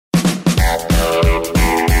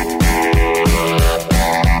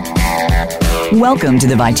Welcome to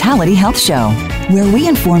the Vitality Health Show, where we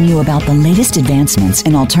inform you about the latest advancements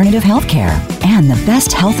in alternative healthcare and the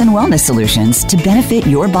best health and wellness solutions to benefit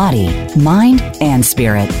your body, mind, and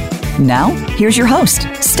spirit. Now, here's your host,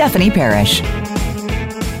 Stephanie Parrish.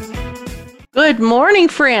 Good morning,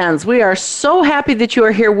 friends. We are so happy that you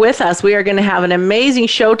are here with us. We are going to have an amazing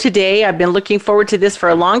show today. I've been looking forward to this for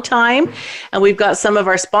a long time, and we've got some of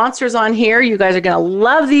our sponsors on here. You guys are going to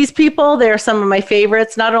love these people. They're some of my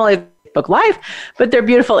favorites, not only Facebook Live, but they're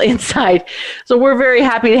beautiful inside. So we're very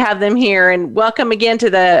happy to have them here. And welcome again to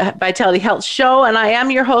the Vitality Health Show. And I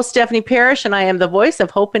am your host, Stephanie Parrish, and I am the voice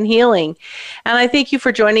of hope and healing. And I thank you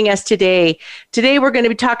for joining us today. Today, we're going to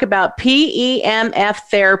be talking about PEMF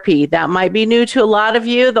therapy. That might be new to a lot of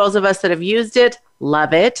you. Those of us that have used it,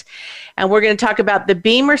 love it. And we're going to talk about the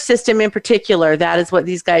BEMER system in particular. That is what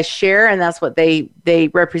these guys share, and that's what they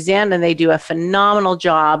represent, and they do a phenomenal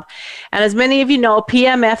job. And as many of you know,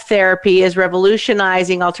 PEMF therapy is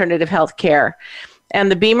revolutionizing alternative health care.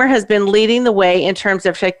 And the BEMER has been leading the way in terms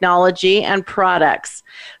of technology and products.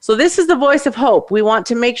 So this is the voice of hope. We want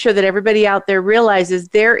to make sure that everybody out there realizes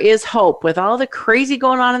there is hope. With all the crazy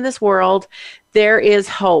going on in this world, there is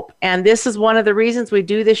hope. And this is one of the reasons we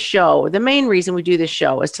do this show. The main reason we do this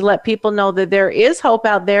show is to let people know that there is hope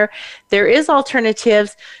out there. There is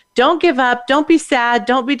alternatives. Don't give up. Don't be sad.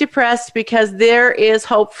 Don't be depressed, because there is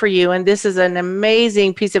hope for you. And this is an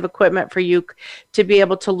amazing piece of equipment for you to be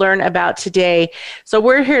able to learn about today. So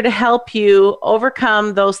we're here to help you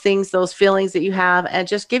overcome those things, those feelings that you have, and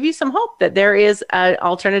just give you some hope that there is an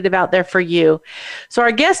alternative out there for you. So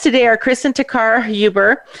our guests today are Chris and Takara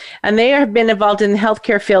Huber, and they have been involved in the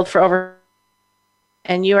healthcare field for over,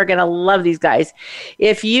 and you are going to love these guys.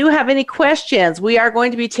 If you have any questions, we are going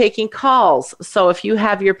to be taking calls. So if you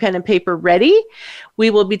have your pen and paper ready, we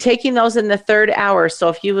will be taking those in the third hour. So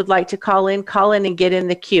if you would like to call in and get in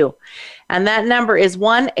the queue. And that number is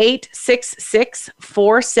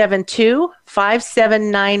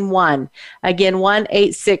 1-866-472-5791. Again,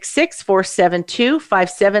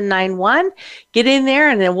 1-866-472-5791. Get in there,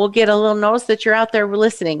 and then we'll get a little notice that you're out there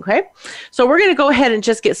listening, okay? So we're going to go ahead and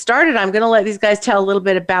just get started. I'm going to let these guys tell a little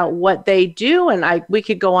bit about what they do, and we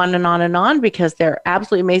could go on and on and on because they're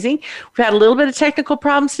absolutely amazing. We've had a little bit of technical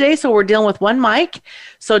problems today, so we're dealing with one mic.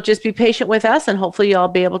 So just be patient with us, and hopefully you'll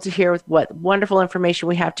be able to hear what wonderful information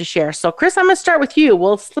we have to share. So Chris, I'm going to start with you.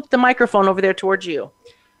 We'll slip the microphone over there towards you.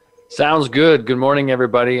 Sounds good. Good morning,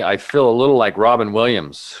 everybody. I feel a little like Robin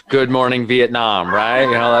Williams. Good Morning, Vietnam, right?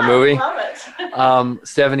 You know that movie? I love it.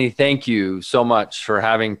 Stephanie, thank you so much for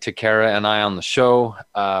having Takara and I on the show.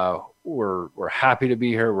 We're happy to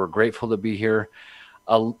be here. We're grateful to be here.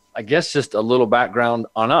 I guess just a little background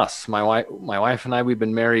on us. My wife and I, we've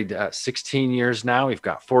been married 16 years now. We've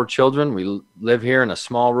got 4 children. We live here in a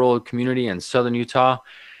small rural community in southern Utah,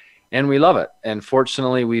 and we love it. And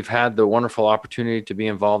fortunately, we've had the wonderful opportunity to be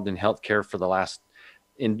involved in healthcare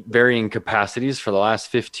in varying capacities for the last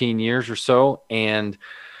 15 years or so. And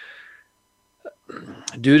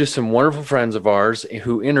due to some wonderful friends of ours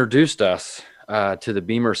who introduced us to the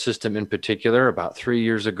BEMER system in particular about 3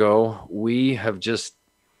 years ago, we have just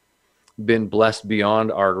been blessed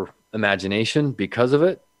beyond our imagination because of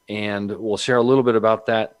it. And we'll share a little bit about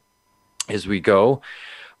as we go.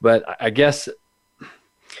 But I guess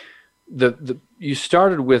you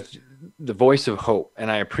started with the voice of hope.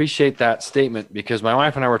 And I appreciate that statement because my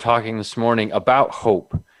wife and I were talking this morning about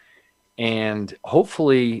hope. And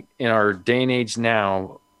hopefully in our day and age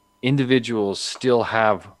now, individuals still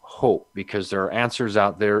have hope because there are answers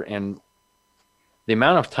out there. And the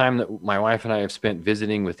amount of time that my wife and I have spent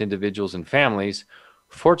visiting with individuals and families,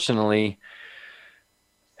 fortunately,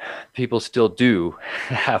 people still do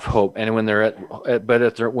have hope. And when they're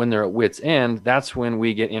when they're at wit's end, that's when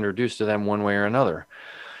we get introduced to them one way or another.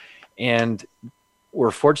 And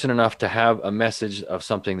we're fortunate enough to have a message of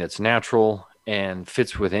something that's natural and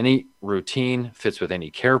fits with any routine, fits with any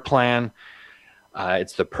care plan.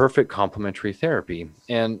 It's the perfect complementary therapy.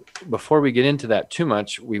 And before we get into that too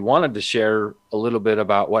much, we wanted to share a little bit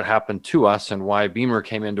about what happened to us and why BEMER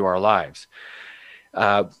came into our lives.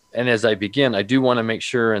 And as I begin, I do want to make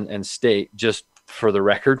sure and state, just for the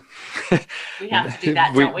record, We have to do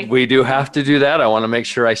that, don't we? We do have to do that. I want to make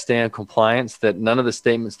sure I stay in compliance, that none of the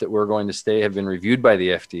statements that we're going to say have been reviewed by the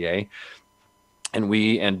FDA. And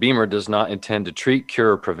BEMER does not intend to treat,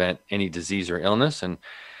 cure, or prevent any disease or illness. And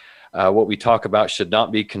what we talk about should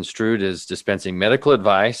not be construed as dispensing medical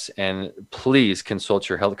advice, and please consult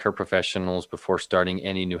your healthcare professionals before starting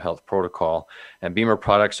any new health protocol. And BEMER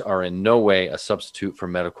products are in no way a substitute for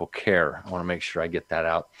medical care. I want to make sure I get that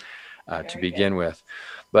out to begin with.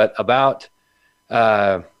 But about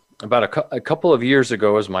about a couple of years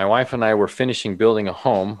ago, as my wife and I were finishing building a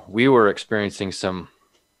home, we were experiencing some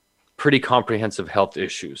pretty comprehensive health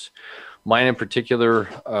issues. Mine in particular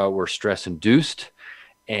were stress induced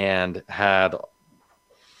and had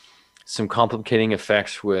some complicating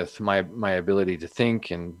effects with my ability to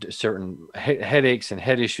think, and certain headaches and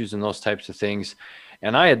head issues and those types of things.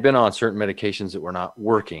 And I had been on certain medications that were not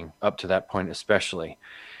working up to that point, especially.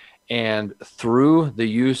 And through the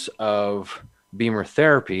use of BEMER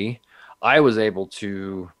therapy, I was able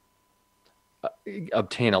to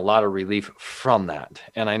obtain a lot of relief from that.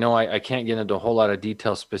 And I know I can't get into a whole lot of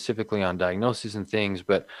detail specifically on diagnoses and things,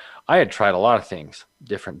 but I had tried a lot of things,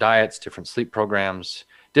 different diets, different sleep programs,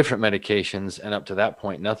 different medications. And up to that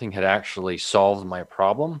point, nothing had actually solved my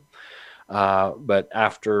problem. But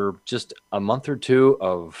after just a month or two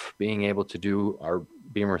of being able to do our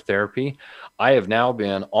BEMER therapy, I have now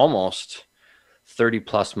been almost 30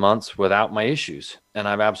 plus months without my issues, and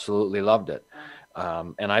I've absolutely loved it.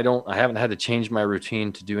 And I haven't had to change my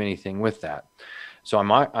routine to do anything with that. So I'm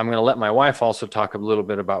going to let my wife also talk a little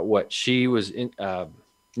bit about what she was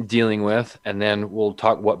dealing with, and then we'll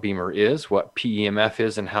talk what BEMER is, what PEMF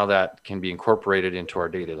is, and how that can be incorporated into our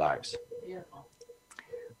daily lives.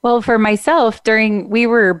 Well, for myself, we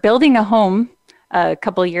were building a home a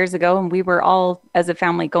couple of years ago, and we were all, as a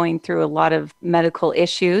family, going through a lot of medical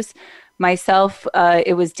issues. Myself,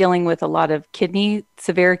 it was dealing with a lot of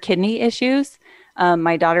severe kidney issues.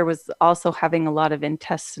 My daughter was also having a lot of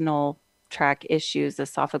intestinal tract issues,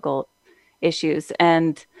 esophageal issues.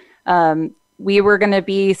 And we were going to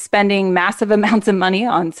be spending massive amounts of money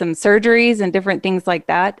on some surgeries and different things like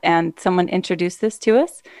that. And someone introduced this to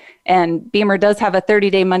us. And BEMER does have a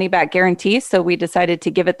 30-day money-back guarantee. So we decided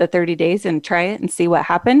to give it the 30 days and try it and see what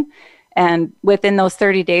happened. And within those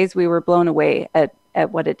 30 days, we were blown away at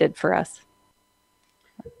what it did for us.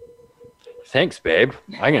 Thanks, babe.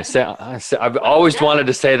 I'm going to say, I've always wanted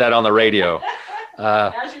to say that on the radio.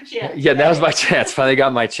 Now's your chance. Yeah, that was my chance. Finally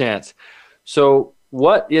got my chance. So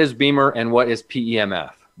what is BEMER and what is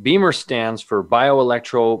PEMF? BEMER stands for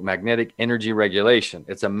Bioelectromagnetic Energy Regulation.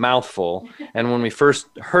 It's a mouthful. And when we first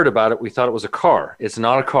heard about it, we thought it was a car. It's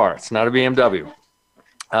not a car. It's not a BMW.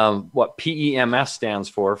 What PEMF stands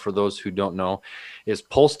for those who don't know, is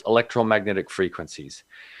pulsed electromagnetic frequencies.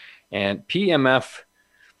 And PEMF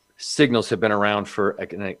signals have been around for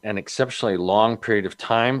an exceptionally long period of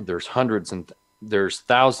time. There's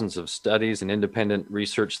thousands of studies and independent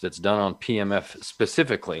research that's done on PEMF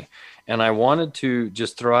specifically. And I wanted to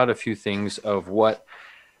just throw out a few things of what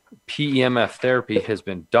PEMF therapy has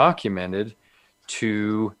been documented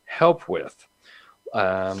to help with.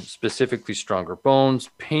 Specifically stronger bones,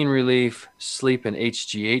 pain relief, sleep and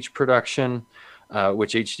HGH production,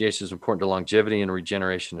 which HGH is important to longevity and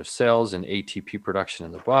regeneration of cells, and ATP production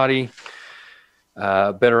in the body,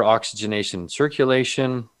 better oxygenation and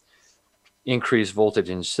circulation, increased voltage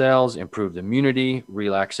in cells, improved immunity,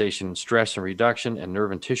 relaxation, stress and reduction, and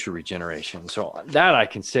nerve and tissue regeneration. So that I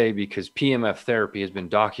can say because PEMF therapy has been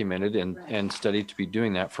documented and studied to be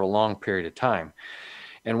doing that for a long period of time.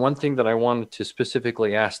 And one thing that I wanted to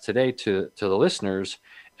specifically ask today to the listeners,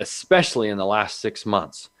 especially in the last 6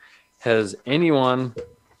 months, has anyone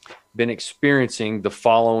been experiencing the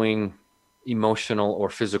following emotional or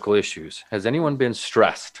physical issues? Has anyone been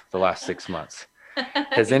stressed the last 6 months?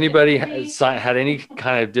 Has anybody had any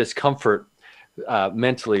kind of discomfort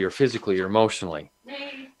mentally or physically or emotionally?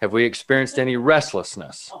 Have we experienced any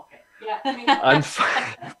restlessness? Okay.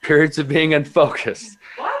 Yeah. Periods of being unfocused?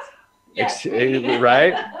 What? Yes.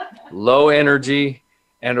 Right? Low energy,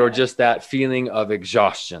 and or just that feeling of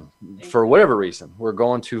exhaustion for whatever reason. We're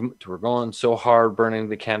going so hard, burning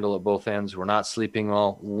the candle at both ends. We're not sleeping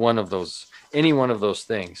well. Any one of those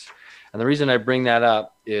things. And the reason I bring that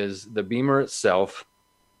up is the BEMER itself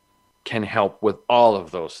can help with all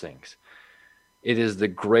of those things. It is the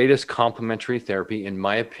greatest complementary therapy, in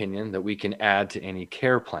my opinion, that we can add to any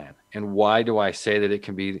care plan. And why do I say that it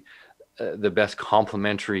can be the best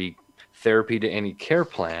complementary therapy to any care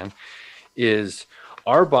plan? Is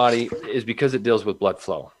our body is because it deals with blood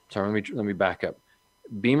flow. So let me back up.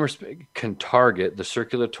 BEMER can target the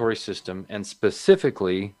circulatory system, and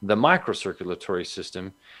specifically the microcirculatory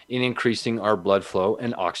system, in increasing our blood flow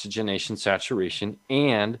and oxygenation saturation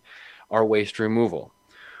and our waste removal.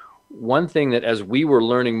 One thing that, as we were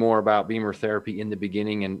learning more about BEMER therapy in the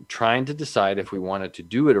beginning and trying to decide if we wanted to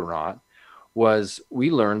do it or not, was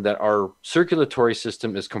we learned that our circulatory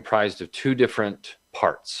system is comprised of two different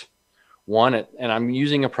parts. One, and I'm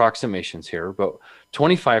using approximations here, but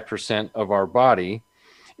 25% of our body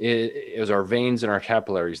is our veins and our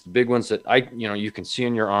capillaries, the big ones that you can see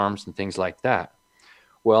in your arms and things like that.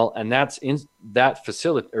 Well, and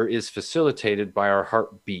is facilitated by our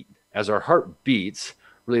heartbeat. As our heart beats,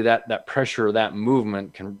 really that pressure, that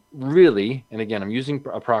movement can really, and again, I'm using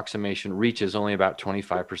approximation, reaches only about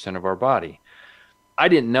 25% of our body. I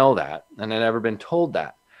didn't know that, and I'd never been told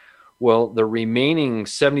that. Well, the remaining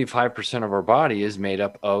 75% of our body is made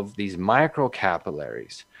up of these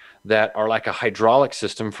microcapillaries that are like a hydraulic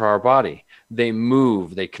system for our body. They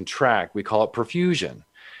move, they contract. We call it perfusion.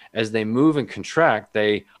 As they move and contract,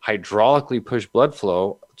 they hydraulically push blood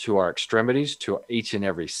flow to our extremities, to each and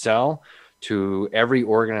every cell, to every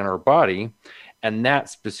organ in our body. And that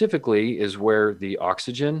specifically is where the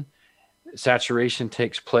oxygen saturation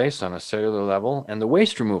takes place on a cellular level and the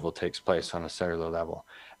waste removal takes place on a cellular level.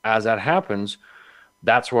 As that happens,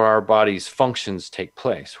 that's where our body's functions take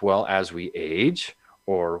place. Well, as we age,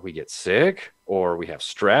 or we get sick, or we have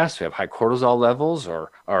stress, we have high cortisol levels,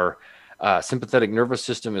 or our sympathetic nervous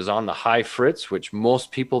system is on the high fritz, which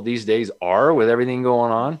most people these days are with everything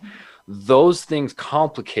going on, those things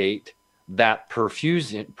complicate that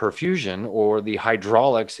perfusion or the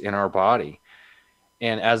hydraulics in our body.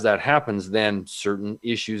 And as that happens, then certain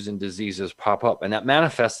issues and diseases pop up, and that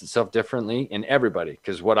manifests itself differently in everybody,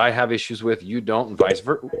 because what I have issues with, you don't, and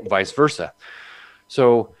vice versa.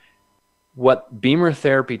 So what Beamer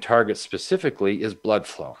therapy targets specifically is blood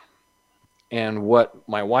flow. And what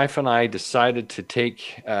my wife and I decided to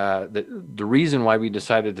take, the reason why we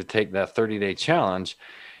decided to take that 30-day challenge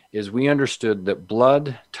is we understood that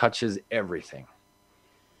blood touches everything.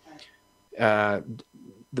 The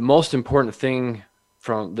most important thing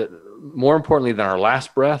more importantly than our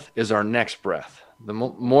last breath is our next breath.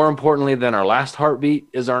 More importantly than our last heartbeat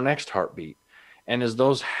is our next heartbeat. And as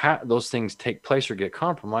those things take place or get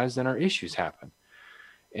compromised, then our issues happen.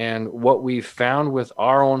 And what we've found with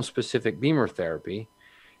our own specific Beamer therapy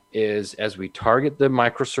is as we target the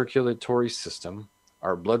microcirculatory system,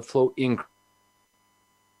 our blood flow increases,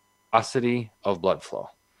 velocity of blood flow.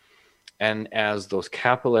 And as those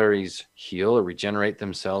capillaries heal or regenerate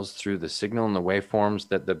themselves through the signal and the waveforms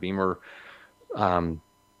that the Beamer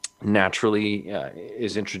naturally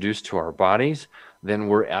is introduced to our bodies, then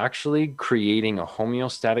we're actually creating a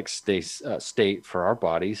homeostatic state for our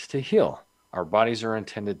bodies to heal. Our bodies are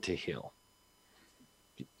intended to heal.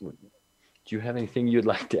 Do you have anything you'd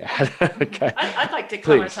like to add? Okay. I'd like to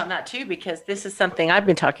comment on that too, because this is something I've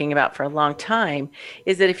been talking about for a long time,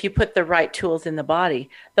 is that if you put the right tools in the body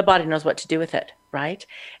knows what to do with it, right?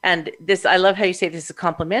 And this, I love how you say this is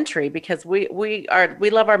complementary, because we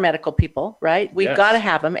love our medical people, right? We've got to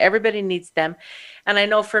have them. Everybody needs them. And I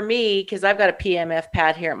know for me, because I've got a PMF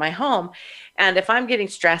pad here at my home, and if I'm getting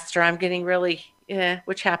stressed or I'm getting really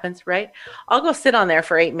which happens, right? I'll go sit on there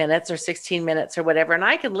for 8 minutes or 16 minutes or whatever. And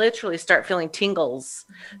I can literally start feeling tingles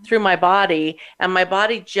through my body, and my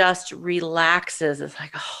body just relaxes. It's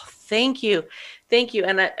like, oh, thank you. Thank you.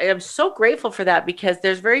 And I'm so grateful for that, because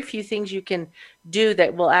there's very few things you can do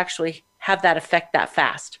that will actually have that effect that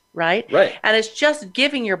fast, right? Right. And it's just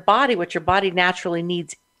giving your body what your body naturally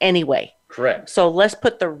needs anyway. Correct. So let's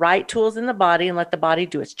put the right tools in the body and let the body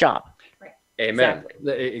do its job. Amen.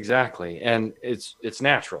 Exactly. And it's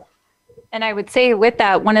natural. And I would say with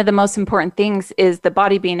that, one of the most important things is the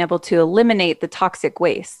body being able to eliminate the toxic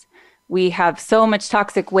waste. We have so much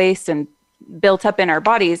toxic waste and built up in our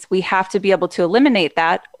bodies. We have to be able to eliminate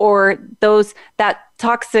that, or that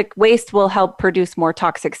toxic waste will help produce more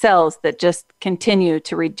toxic cells that just continue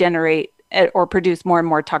to regenerate or produce more and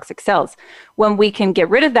more toxic cells. When we can get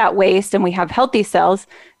rid of that waste and we have healthy cells,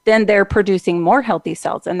 then they're producing more healthy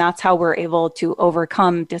cells. And that's how we're able to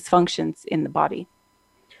overcome dysfunctions in the body.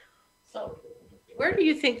 So where do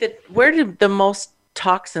do the most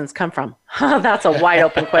toxins come from? That's a wide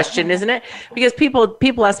open question, isn't it? Because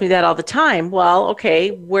people ask me that all the time. Well,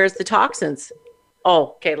 okay, where's the toxins?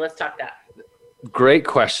 Oh, okay, let's talk that. Great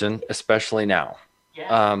question, especially now.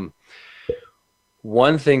 Yeah.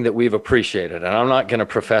 One thing that we've appreciated, and I'm not going to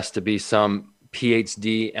profess to be some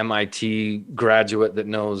PhD, MIT graduate that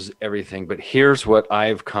knows everything, but here's what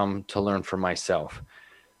I've come to learn for myself.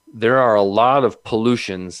 There are a lot of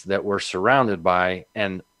pollutions that we're surrounded by,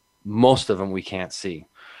 and most of them we can't see.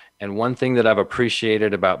 And one thing that I've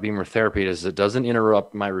appreciated about Beamer therapy is it doesn't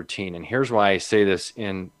interrupt my routine. And here's why I say this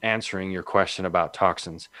in answering your question about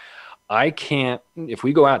toxins. If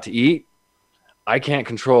we go out to eat, I can't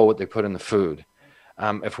control what they put in the food.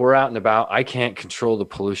 If we're out and about, I can't control the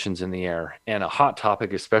pollutions in the air. And a hot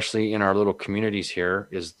topic, especially in our little communities here,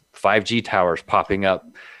 is 5G towers popping up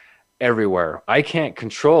everywhere. I can't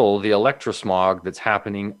control the electrosmog that's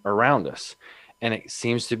happening around us. And it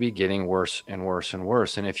seems to be getting worse and worse and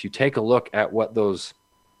worse. And if you take a look at what those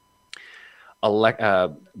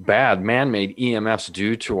bad man-made EMFs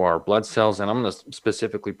do to our blood cells, and I'm going to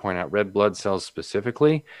specifically point out red blood cells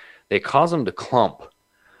specifically, they cause them to clump.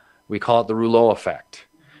 We call it the rouleau effect.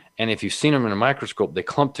 And if you've seen them in a microscope, they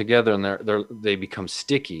clump together and they become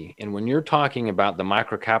sticky. And when you're talking about the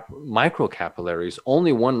microcapillaries,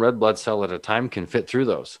 only one red blood cell at a time can fit through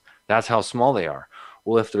those. That's how small they are.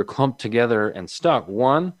 Well, if they're clumped together and stuck,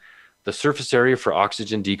 one, the surface area for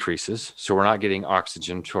oxygen decreases, so we're not getting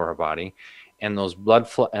oxygen to our body, and those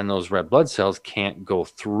red blood cells can't go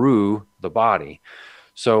through the body.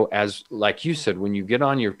 So like you said, when you get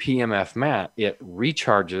on your PMF mat, it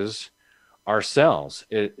recharges our cells.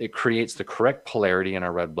 It creates the correct polarity in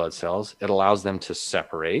our red blood cells. It allows them to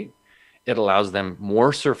separate. It allows them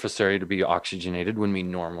more surface area to be oxygenated when we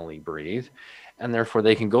normally breathe, and therefore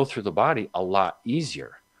they can go through the body a lot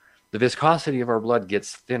easier. The viscosity of our blood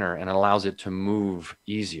gets thinner and allows it to move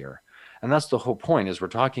easier. And that's the whole point, is we're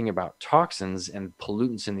talking about toxins and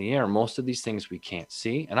pollutants in the air. Most of these things we can't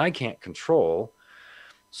see and I can't control.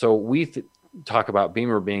 So we talk about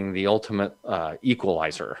BEMER being the ultimate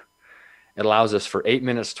equalizer. It allows us for 8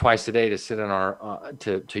 minutes twice a day to sit in our,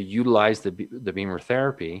 to utilize the BEMER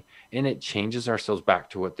therapy, and it changes our cells back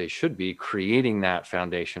to what they should be, creating that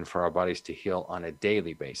foundation for our bodies to heal on a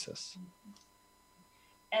daily basis.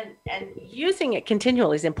 And using it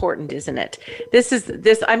continually is important, isn't it?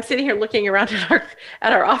 I'm sitting here looking around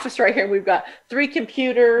at our office right here, and we've got 3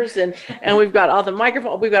 computers and we've got all the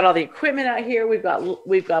microphones, we've got all the equipment out here, we've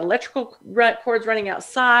got electrical cords running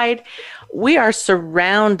outside. We are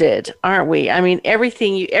surrounded, aren't we? I mean,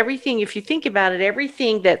 everything, if you think about it,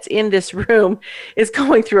 everything that's in this room is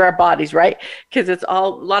going through our bodies, right? Because a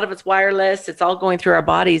lot of it's wireless, it's all going through our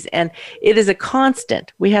bodies, and it is a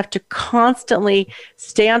constant. We have to constantly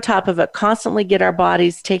stay on top of it, constantly get our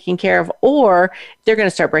bodies taken care of, or they're going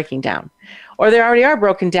to start breaking down, or they already are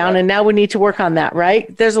broken down. And now we need to work on that,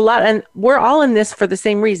 right? There's a lot, and we're all in this for the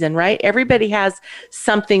same reason, right? Everybody has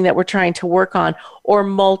something that we're trying to work on, or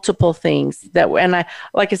multiple things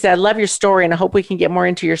like I said, I love your story, and I hope we can get more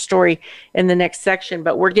into your story in the next section,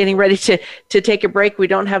 but we're getting ready to take a break. We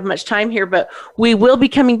don't have much time here, but we will be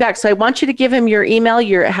coming back. So I want you to give him your email,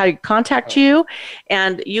 how to contact you,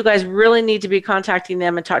 and you guys really need to be contacting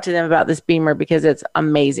them and talk to them about this BEMER, because it's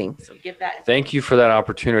amazing. So give that. Thank you for that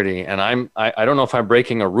opportunity. And I don't know if I'm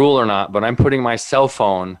breaking a rule or not, but I'm putting my cell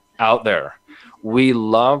phone out there. We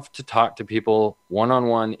love to talk to people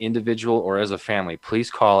one-on-one, individual, or as a family. Please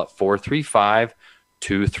call at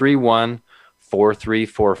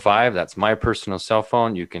 435-231-4345. That's my personal cell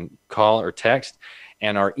phone. You can call or text.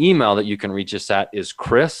 And our email that you can reach us at is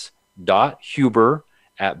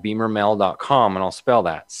chris.huber@beamermail.com. And I'll spell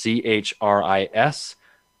that, CHRIS.Huber,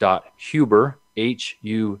 HUBER,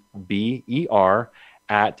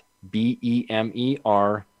 at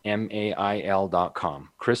BEMERMAIL.com.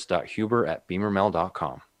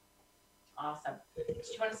 chris.huber@beamermail.com. Awesome. Do you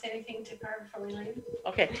want to say anything to Carr before we leave?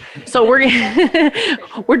 Okay. So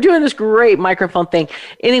we're doing this great microphone thing.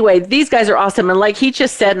 Anyway, these guys are awesome. And like he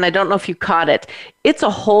just said, and I don't know if you caught it, it's a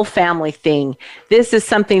whole family thing. This is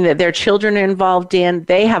something that their children are involved in.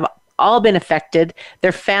 They have all been affected.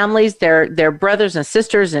 Their families, their brothers and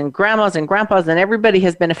sisters and grandmas and grandpas, and everybody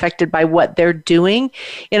has been affected by what they're doing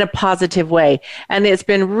in a positive way. And it's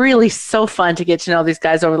been really so fun to get to know these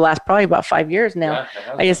guys over the last probably about 5 years now. Yeah,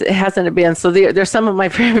 I guess it hasn't been. So they're some of my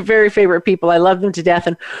very favorite people. I love them to death.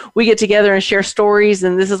 And we get together and share stories,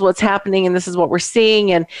 and this is what's happening, and this is what we're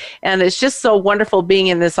seeing. And it's just so wonderful being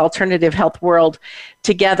in this alternative health world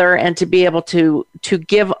together, and to be able to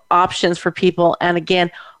give options for people. And again,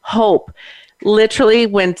 hope. Literally,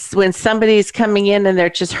 when somebody's coming in and they're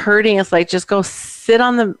just hurting, it's like, just go sit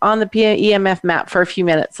on the EMF mat for a few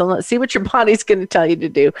minutes and let's see what your body's going to tell you to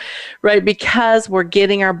do, right? Because we're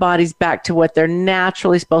getting our bodies back to what they're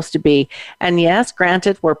naturally supposed to be. And yes,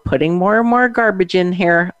 granted, we're putting more and more garbage in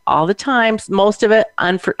here all the time, most of it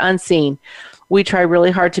unseen. We try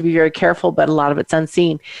really hard to be very careful, but a lot of it's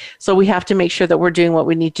unseen. So we have to make sure that we're doing what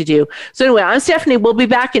we need to do. So anyway, I'm Stephanie. We'll be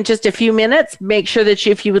back in just a few minutes. Make sure that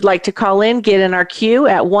if you would like to call in, get in our queue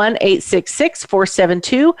at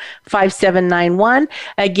 1-866-472-5791.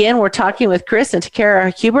 Again, we're talking with Chris and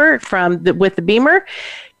Takara Huber with the BEMER.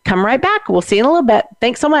 Come right back. We'll see you in a little bit.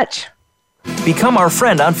 Thanks so much. Become our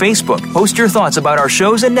friend on Facebook. Post your thoughts about our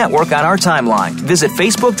shows and network on our timeline. Visit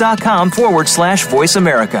facebook.com/Voice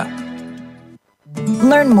America.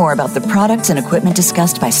 Learn more about the products and equipment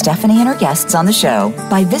discussed by Stephanie and her guests on the show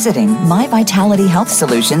by visiting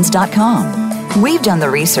myvitalityhealthsolutions.com. We've done the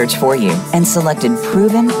research for you and selected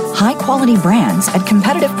proven, high-quality brands at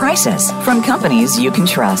competitive prices from companies you can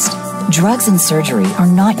trust. Drugs and surgery are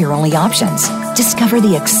not your only options. Discover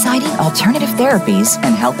the exciting alternative therapies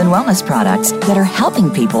and health and wellness products that are helping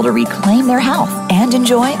people to reclaim their health and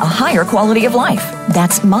enjoy a higher quality of life.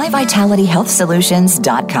 That's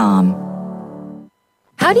myvitalityhealthsolutions.com.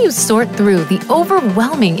 How do you sort through the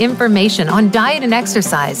overwhelming information on diet and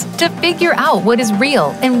exercise to figure out what is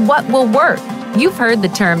real and what will work? You've heard the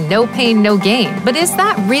term no pain, no gain, but is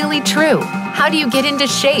that really true? How do you get into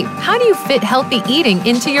shape? How do you fit healthy eating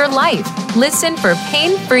into your life? Listen for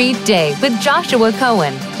Pain-Free Day with Joshua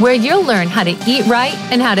Cohen, where you'll learn how to eat right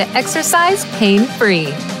and how to exercise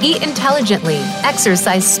pain-free. Eat intelligently,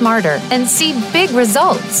 exercise smarter, and see big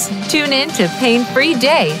results. Tune in to Pain-Free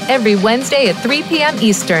Day every Wednesday at 3 p.m.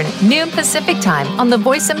 Eastern, noon Pacific Time on the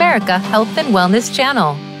Voice America Health and Wellness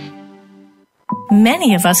Channel.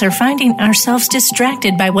 Many of us are finding ourselves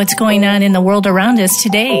distracted by what's going on in the world around us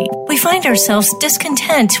today. We find ourselves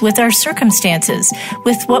discontent with our circumstances,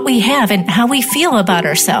 with what we have and how we feel about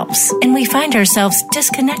ourselves. And we find ourselves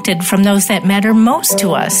disconnected from those that matter most to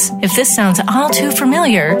us. If this sounds all too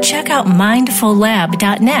familiar, check out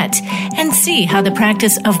mindfullab.net and see how the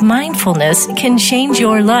practice of mindfulness can change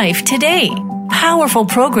your life today. Powerful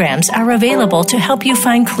programs are available to help you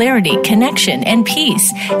find clarity, connection, and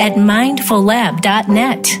peace at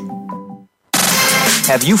mindfullab.net.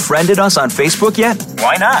 Have you friended us on Facebook yet?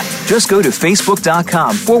 Why not? Just go to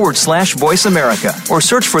facebook.com/Voice America or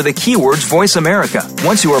search for the keywords Voice America.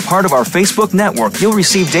 Once you are part of our Facebook network, you'll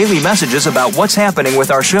receive daily messages about what's happening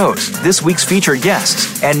with our shows, this week's featured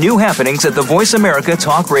guests, and new happenings at the Voice America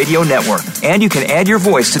Talk Radio Network. And you can add your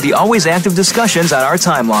voice to the always active discussions on our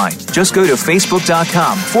timeline. Just go to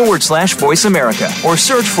facebook.com/Voice America or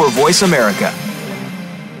search for Voice America.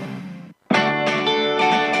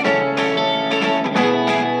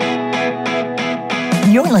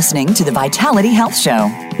 You're listening to the Vitality Health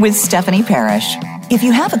Show with Stephanie Parrish. If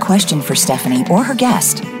you have a question for Stephanie or her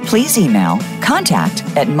guest, please email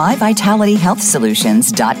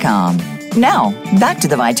contact@myvitalityhealthsolutions.com. Now, back to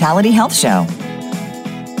the Vitality Health Show.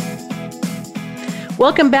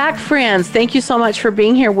 Welcome back, friends. Thank you so much for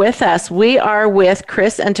being here with us. We are with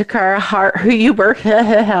Chris and Takara Huber.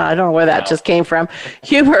 I don't know where that just came from.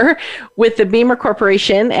 Huber with the Beamer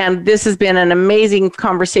Corporation. And this has been an amazing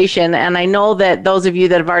conversation. And I know that those of you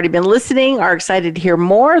that have already been listening are excited to hear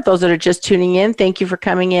more. Those that are just tuning in, thank you for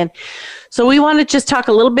coming in. So we want to just talk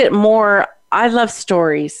a little bit more. I love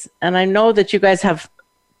stories. And I know that you guys have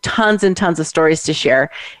tons and tons of stories to share.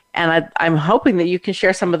 And I'm hoping that you can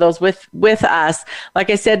share some of those with us. Like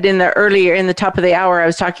I said in the top of the hour, I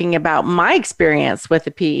was talking about my experience with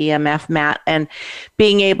the PEMF mat and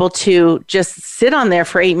being able to just sit on there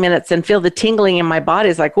for 8 minutes and feel the tingling in my body.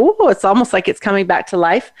 It's like, ooh, it's almost like it's coming back to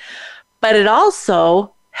life. But it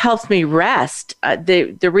also helps me rest,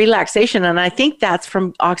 the relaxation. And I think that's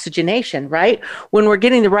from oxygenation, right? When we're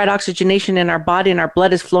getting the right oxygenation in our body and our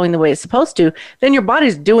blood is flowing the way it's supposed to, then your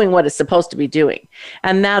body's doing what it's supposed to be doing.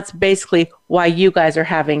 And that's basically why you guys are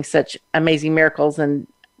having such amazing miracles. And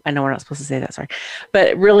I know we're not supposed to say that, sorry,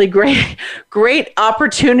 but really great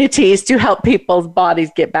opportunities to help people's bodies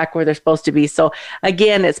get back where they're supposed to be. So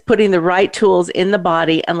again, it's putting the right tools in the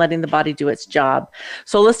body and letting the body do its job.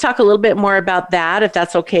 So let's talk a little bit more about that, if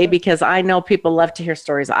that's okay, because I know people love to hear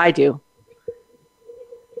stories. I do.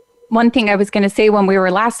 One thing I was going to say, when we were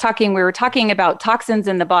last talking, we were talking about toxins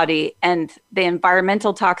in the body and the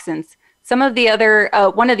environmental toxins. Some of the other,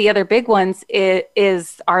 one of the other big ones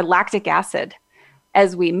is our lactic acid.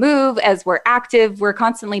 As we move, as we're active, we're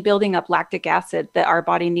constantly building up lactic acid that our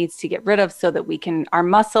body needs to get rid of so that our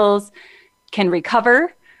muscles can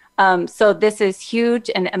recover. So this is huge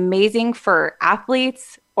and amazing for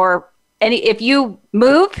athletes or if you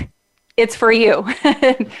move, it's for you.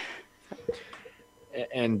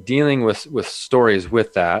 And dealing with stories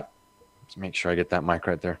with that, let's make sure I get that mic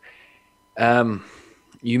right there.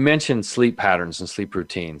 You mentioned sleep patterns and sleep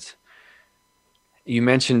routines. You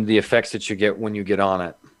mentioned the effects that you get when you get on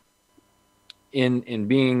it. In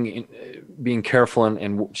being careful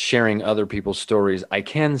and sharing other people's stories, I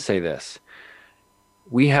can say this.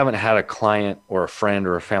 We haven't had a client or a friend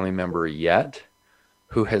or a family member yet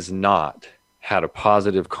who has not had a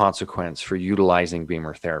positive consequence for utilizing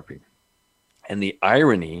Beamer therapy. And the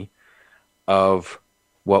irony of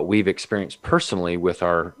what we've experienced personally with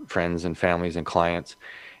our friends and families and clients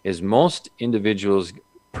is most individuals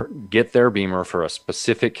get their Beamer for a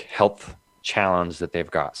specific health challenge that they've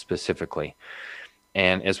got specifically.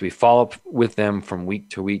 And as we follow up with them from week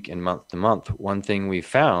to week and month to month, one thing we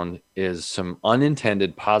found is some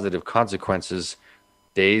unintended positive consequences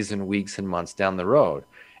days and weeks and months down the road.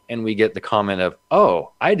 And we get the comment of,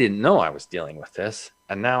 oh, I didn't know I was dealing with this.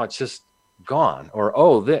 And now it's just gone. Or,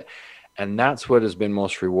 oh, that. And that's what has been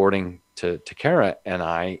most rewarding to Kara and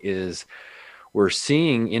I is we're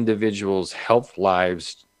seeing individuals' health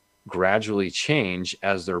lives gradually change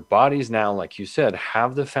as their bodies now, like you said,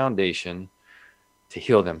 have the foundation to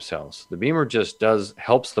heal themselves. The BEMER just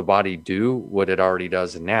helps the body do what it already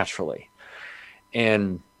does naturally.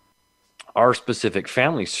 And our specific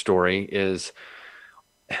family story is,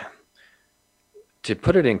 to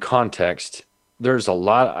put it in context,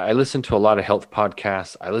 I listen to a lot of health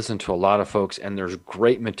podcasts. I listen to a lot of folks, and there's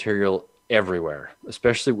great material everywhere,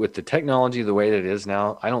 especially with the technology the way that it is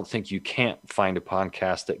now. I don't think you can't find a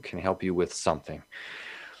podcast that can help you with something.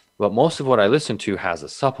 But most of what I listen to has a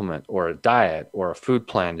supplement or a diet or a food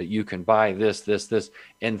plan that you can buy this.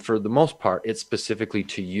 And for the most part, it's specifically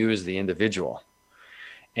to use the individual.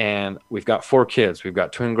 And we've got 4 kids. We've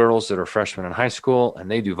got twin girls that are freshmen in high school, and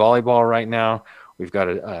they do volleyball right now. We've got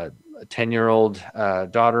a 10-year-old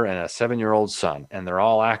daughter and a 7-year-old son, and they're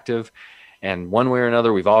all active. And one way or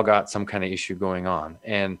another, we've all got some kind of issue going on.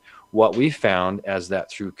 And what we found is that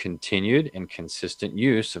through continued and consistent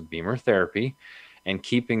use of BEMER therapy and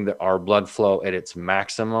keeping our blood flow at its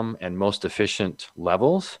maximum and most efficient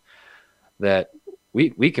levels, that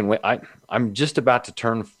we can wait. I'm just about to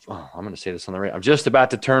turn, I'm going to say this on the radio. I'm just about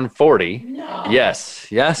to turn 40. No. Yes.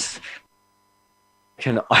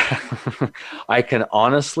 I can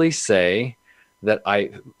honestly say that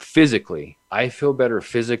I feel better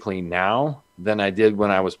physically now than I did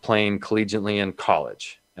when I was playing collegiately in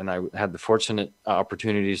college. And I had the fortunate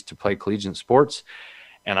opportunities to play collegiate sports,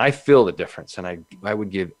 and I feel the difference. And I would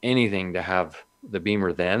give anything to have the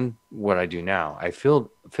BEMER then what I do now. I feel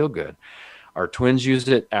good. Our twins used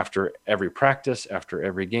it after every practice, after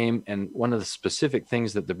every game. And one of the specific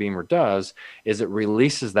things that the BEMER does is it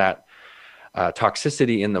releases that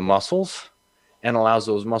toxicity in the muscles and allows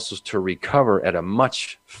those muscles to recover at a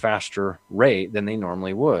much faster rate than they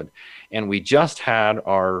normally would. And we just had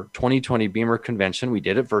our 2020 BEMER convention. We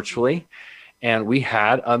did it virtually, and we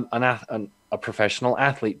had a professional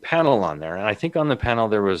athlete panel on there. And I think on the panel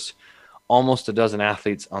there was almost a dozen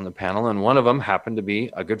athletes on the panel, and one of them happened to be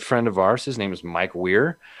a good friend of ours. His name is Mike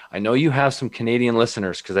Weir. I know you have some Canadian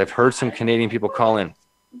listeners because I've heard some Canadian people call in.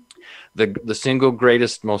 The single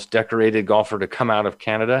greatest, most decorated golfer to come out of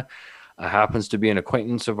Canada happens to be an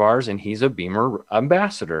acquaintance of ours, and he's a BEMER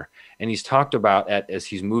ambassador. And he's talked about as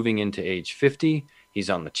he's moving into age 50, he's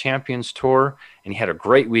on the Champions Tour, and he had a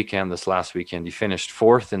great weekend this last weekend. He finished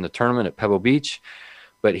 4th in the tournament at Pebble Beach.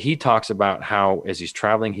 But he talks about how as he's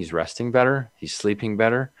traveling, he's resting better, he's sleeping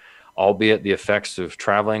better, albeit the effects of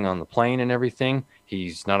traveling on the plane and everything.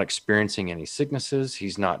 He's not experiencing any sicknesses.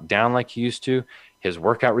 He's not down like he used to. His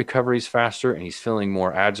workout recovery is faster, and he's feeling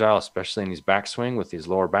more agile, especially in his backswing with his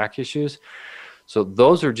lower back issues. So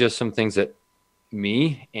those are just some things that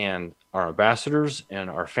me and our ambassadors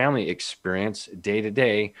and our family experience day to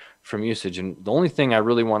day from usage. And the only thing I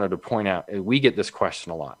really wanted to point out is we get this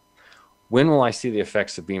question a lot. When will I see the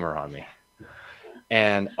effects of BEMER on me?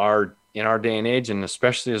 And in our day and age, and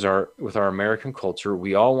especially with our American culture,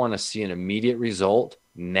 we all want to see an immediate result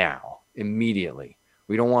now, immediately.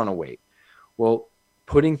 We don't want to wait. Well,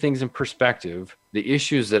 putting things in perspective, the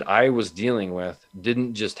issues that I was dealing with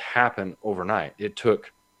didn't just happen overnight. It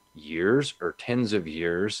took years or tens of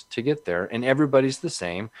years to get there, and everybody's the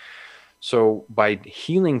same. So by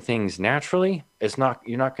healing things naturally,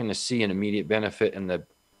 you're not going to see an immediate benefit, and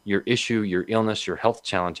your issue, your illness, your health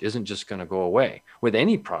challenge isn't just going to go away with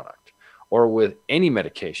any product or with any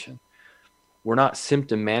medication. We're not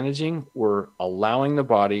symptom managing. We're allowing the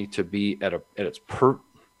body to be at its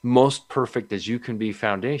most perfect as you can be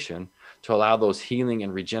foundation to allow those healing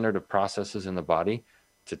and regenerative processes in the body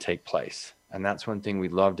to take place. And that's one thing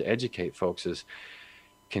we'd love to educate folks is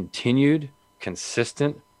continued,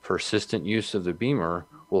 consistent, persistent use of the BEMER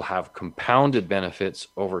will have compounded benefits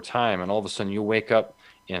over time. And all of a sudden you wake up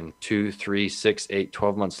in 2, 3, 6, 8,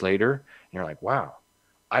 12 months later, and you're like, wow,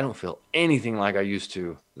 I don't feel anything like I used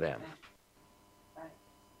to then.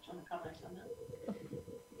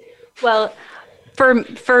 Well,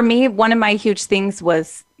 for me, one of my huge things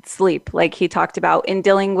was sleep, like he talked about. In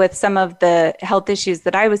dealing with some of the health issues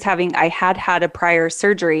that I was having, I had a prior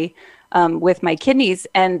surgery with my kidneys.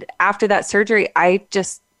 And after that surgery, I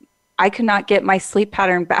could not get my sleep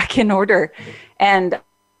pattern back in order. And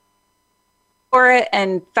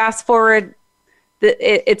fast forward,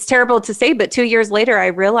 it's terrible to say, but 2 years later, I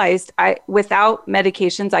realized without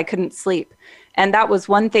medications, I couldn't sleep. And that was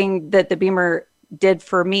one thing that the BEMER did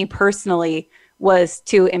for me personally, was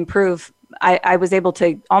to improve. I was able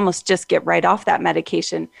to almost just get right off that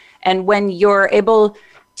medication. And when you're able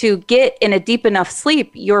to get in a deep enough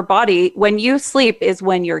sleep, your body, when you sleep, is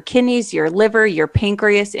when your kidneys, your liver, your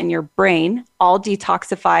pancreas, and your brain all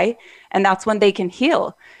detoxify, and that's when they can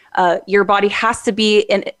heal. Your body has to be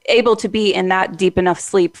able to be in that deep enough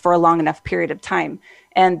sleep for a long enough period of time.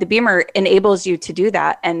 And the BEMER enables you to do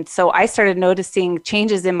that. And so I started noticing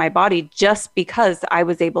changes in my body just because I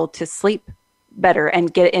was able to sleep better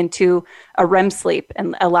and get into a REM sleep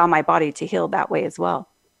and allow my body to heal that way as well.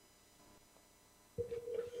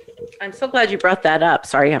 I'm so glad you brought that up.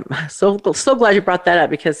 Sorry, I'm so glad you brought that up,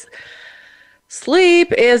 because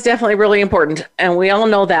sleep is definitely really important, and we all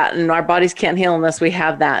know that, and our bodies can't heal unless we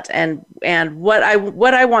have that. And what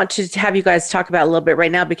I want to have you guys talk about a little bit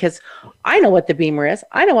right now, because I know what the BEMER is.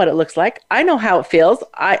 I know what it looks like. I know how it feels.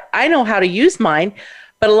 I know how to use mine,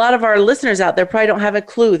 but a lot of our listeners out there probably don't have a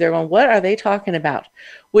clue. They're going, what are they talking about?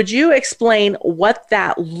 Would you explain what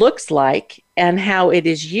that looks like and how it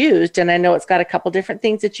is used? And I know it's got a couple different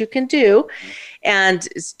things that you can do. And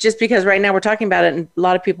it's just because right now we're talking about it, and a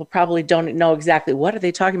lot of people probably don't know exactly what are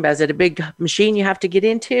they talking about. Is it a big machine you have to get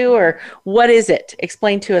into, or what is it?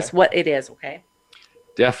 Explain to us what it is, okay?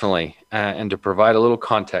 Definitely. And to provide a little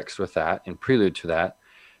context with that and prelude to that,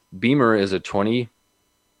 BEMER is a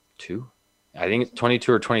 22 or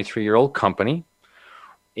 23-year-old company.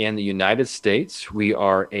 In the United States, we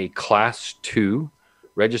are a Class 2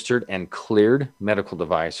 registered and cleared medical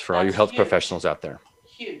device for all you health professionals out there.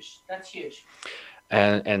 Huge. That's huge.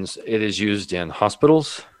 And it is used in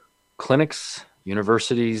hospitals, clinics,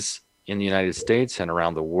 universities in the United States and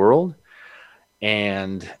around the world.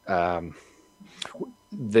 And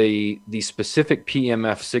the specific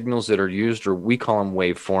PEMF signals that are used, or we call them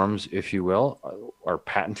waveforms, if you will, are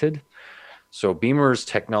patented. So BEMER's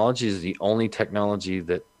technology is the only technology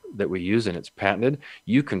that we use, and it's patented.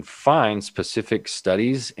 You can find specific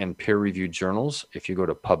studies and peer-reviewed journals. If you go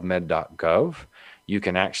to pubmed.gov, you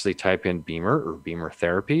can actually type in BEMER or BEMER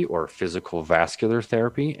therapy or physical vascular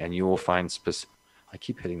therapy, and you will find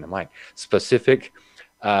specific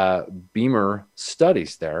BEMER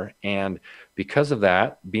studies there. And because of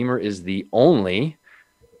that, BEMER is the only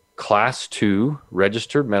Class 2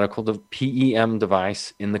 registered medical PEM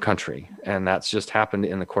device in the country. And that's just happened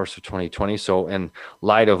in the course of 2020. So in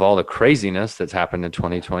light of all the craziness that's happened in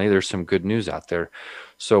 2020, there's some good news out there.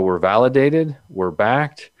 So we're validated, we're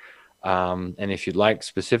backed. And if you'd like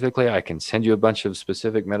specifically, I can send you a bunch of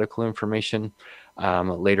specific medical information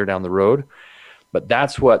later down the road. But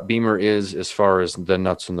that's what BEMER is as far as the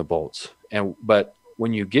nuts and the bolts. But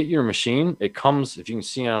when you get your machine, it comes, if you can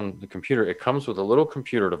see on the computer, it comes with a little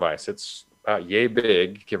computer device. It's about yay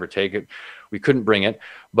big, give or take it. We couldn't bring it,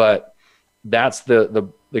 but that's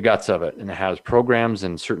the guts of it. And it has programs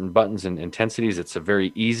and certain buttons and intensities. It's a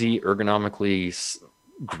very easy, ergonomically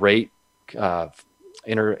great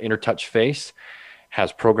inner touch face,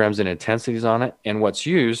 has programs and intensities on it. And what's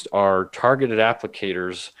used are targeted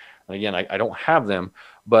applicators. Again, I don't have them,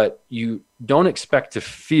 but you don't expect to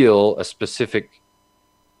feel a specific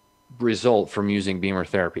result from using BEMER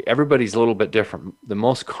therapy. Everybody's a little bit different. The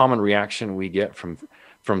most common reaction we get from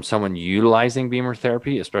someone utilizing BEMER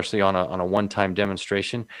therapy, especially on a one-time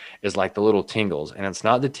demonstration, is like the little tingles. And it's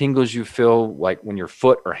not the tingles you feel like when your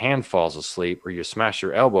foot or hand falls asleep or you smash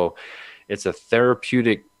your elbow. It's a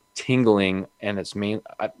therapeutic tingling, and it's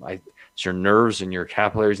it's your nerves and your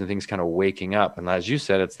capillaries and things kind of waking up. And as you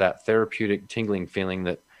said, it's that therapeutic tingling feeling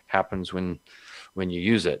that happens when you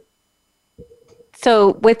use it.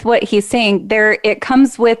 So with what he's saying there, it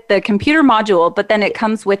comes with the computer module, but then it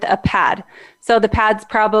comes with a pad. So the pad's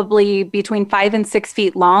probably between 5 and 6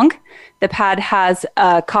 feet long. The pad has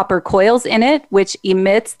copper coils in it, which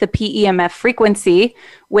emits the PEMF frequency,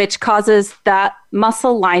 which causes that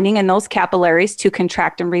muscle lining and those capillaries to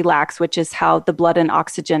contract and relax, which is how the blood and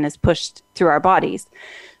oxygen is pushed through our bodies.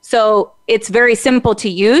 So it's very simple to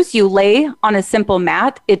use. You lay on a simple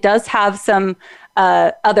mat. It does have some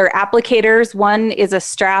other applicators. One is a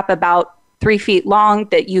strap about 3 feet long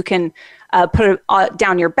that you can put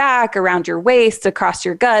down your back, around your waist, across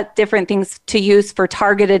your gut, different things to use for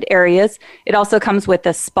targeted areas. It also comes with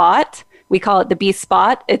a spot. We call it the B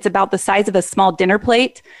spot. It's about the size of a small dinner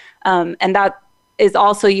plate. And that is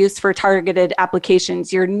also used for targeted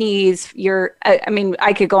applications. Your knees,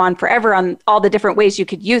 I could go on forever on all the different ways you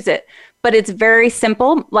could use it. But it's very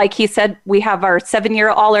simple. Like he said, we have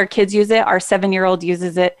all our kids use it. Our 7-year-old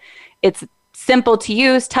uses it. It's simple to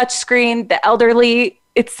use, touch screen. The elderly,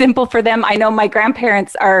 it's simple for them. I know my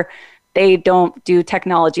grandparents they don't do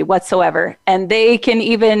technology whatsoever. And they can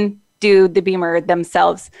even do the BEMER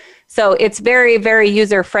themselves. So it's very, very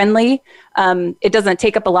user-friendly. It doesn't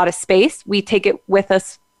take up a lot of space. We take it with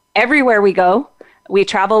us everywhere we go. We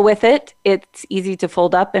travel with it. It's easy to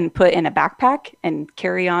fold up and put in a backpack and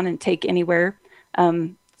carry on and take anywhere.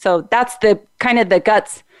 So that's the kind of the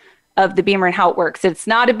guts of the BEMER and how it works. It's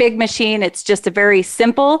not a big machine. It's just a very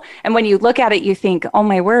simple. And when you look at it, you think, oh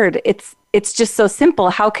my word, it's just so simple.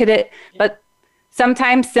 How could it? But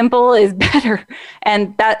sometimes simple is better.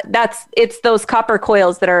 And it's those copper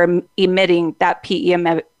coils that are emitting that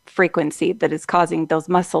PEM frequency that is causing those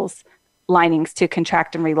muscles linings to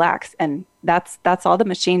contract and relax. And that's all the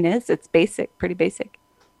machine is. It's basic, pretty basic.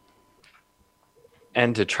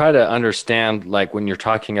 And to try to understand, like when you're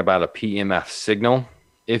talking about a PEMF signal,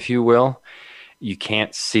 if you will, you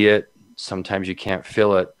can't see it. Sometimes you can't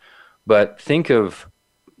feel it. But think of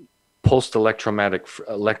pulsed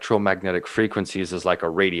electromagnetic frequencies as like a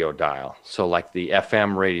radio dial. So like the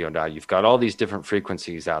FM radio dial, you've got all these different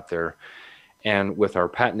frequencies out there. And with our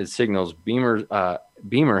patented signals,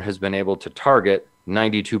 BEMER has been able to target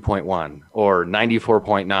 92.1 or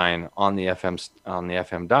 94.9 on the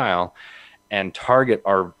FM dial, and target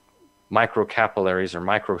our microcapillaries or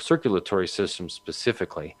microcirculatory system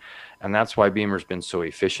specifically. And that's why BEMER's been so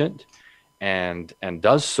efficient and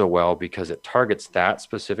does so well, because it targets that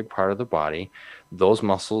specific part of the body, those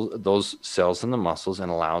muscles, those cells in the muscles,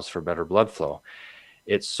 and allows for better blood flow.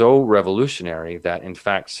 It's so revolutionary that, in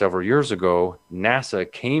fact, several years ago,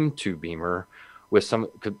 NASA came to BEMER with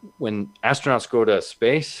when astronauts go to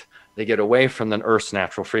space, they get away from the Earth's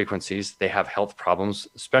natural frequencies. They have health problems,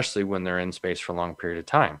 especially when they're in space for a long period of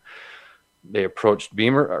time. They approached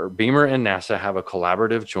BEMER and NASA have a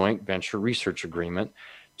collaborative joint venture research agreement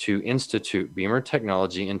to institute BEMER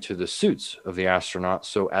technology into the suits of the astronauts.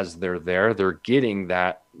 So as they're there, they're getting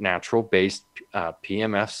that natural-based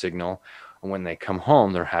PEMF signal. And when they come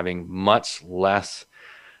home, they're having much less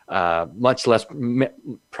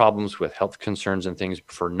problems with health concerns and things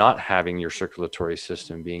for not having your circulatory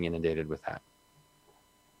system being inundated with that.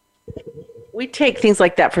 We take things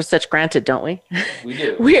like that for such granted, don't we? We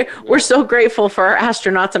do. We're so grateful for our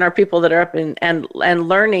astronauts and our people that are up and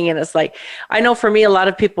learning. And it's like, I know for me, a lot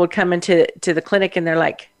of people would come into the clinic and they're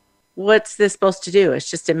like, what's this supposed to do? It's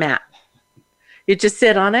just a mat. You just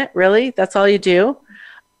sit on it? Really? That's all you do?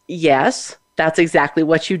 Yes, that's exactly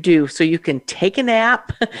what you do. So you can take a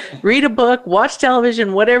nap, read a book, watch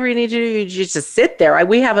television, whatever you need to do. You just sit there.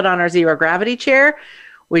 We have it on our zero gravity chair.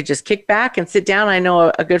 We just kick back and sit down. I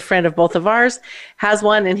know a good friend of both of ours has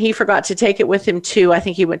one, and he forgot to take it with him too. I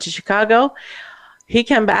think he went to Chicago. He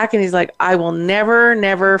came back and he's like, I will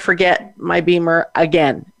never forget my BEMER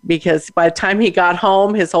again, because by the time he got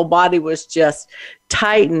home, his whole body was just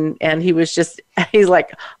tightened, and he's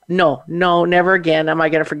like, no, never again am I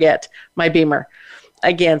going to forget my BEMER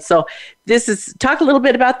again. So talk a little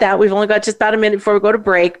bit about that. We've only got just about a minute before we go to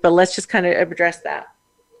break, but let's just kind of address that.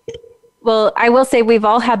 Well, I will say we've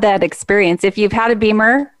all had that experience. If you've had a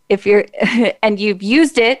BEMER, and you've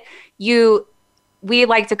used it, we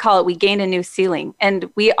like to call it, we gain a new ceiling. And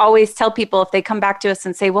we always tell people, if they come back to us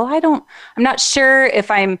and say, well, I'm not sure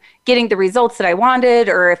if I'm getting the results that I wanted,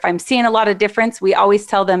 or if I'm seeing a lot of difference, we always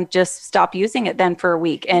tell them, just stop using it then for a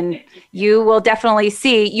week. And you will definitely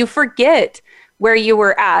see, you forget where you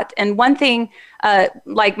were at. And one thing,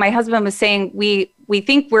 like my husband was saying, we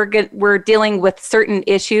think we're dealing with certain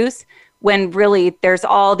issues, when really there's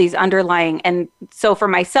all these underlying. And so for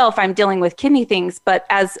myself, I'm dealing with kidney things, but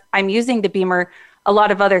as I'm using the BEMER, a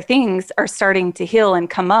lot of other things are starting to heal and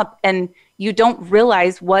come up, and you don't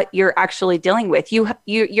realize what you're actually dealing with.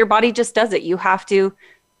 Your body just does it. You have to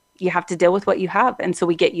deal with what you have. And so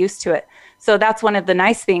we get used to it. So that's one of the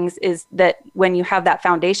nice things, is that when you have that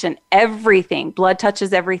foundation, everything, blood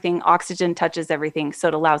touches everything, oxygen touches everything. So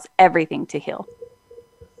it allows everything to heal.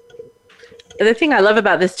 The thing I love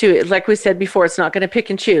about this too, like we said before, it's not going to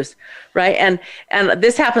pick and choose, right? And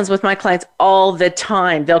this happens with my clients all the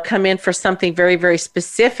time. They'll come in for something very, very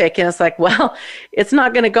specific, and it's like, well, it's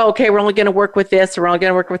not going to go, okay, we're only going to work with this, or we're only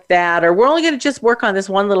going to work with that, or we're only going to just work on this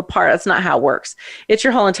one little part. That's not how it works. It's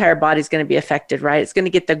your whole entire body is going to be affected, right? It's going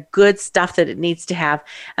to get the good stuff that it needs to have,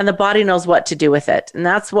 and the body knows what to do with it. And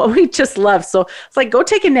that's what we just love. So it's like, go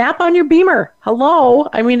take a nap on your BEMER. Hello.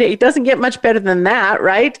 I mean, it doesn't get much better than that,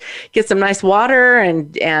 right? Get some nice water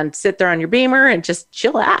and sit there on your BEMER and just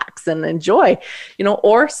chillax and enjoy,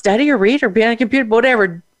 or study or read or be on a computer,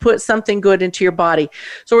 whatever. Put something good into your body.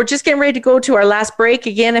 So we're just getting ready to go to our last break.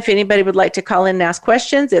 Again, if anybody would like to call in and ask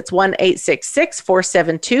questions, it's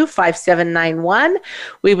 1-866-472-5791.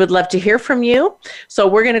 We would love to hear from you. So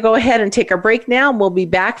we're going to go ahead and take our break now, and we'll be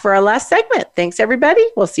back for our last segment. Thanks, everybody.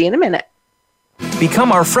 We'll see you in a minute.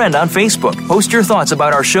 Become our friend on Facebook. Post your thoughts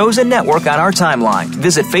about our shows and network on our timeline.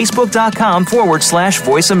 Visit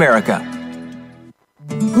facebook.com/Voice America.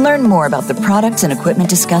 Learn more about the products and equipment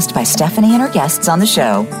discussed by Stephanie and her guests on the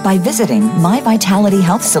show by visiting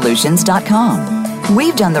myvitalityhealthsolutions.com.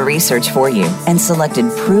 We've done the research for you and selected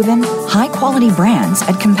proven, high-quality brands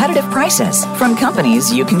at competitive prices from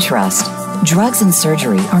companies you can trust. Drugs and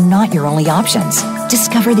surgery are not your only options.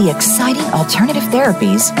 Discover the exciting alternative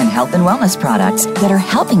therapies and health and wellness products that are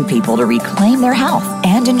helping people to reclaim their health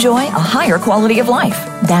and enjoy a higher quality of life.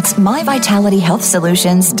 That's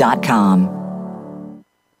myvitalityhealthsolutions.com.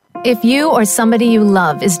 If you or somebody you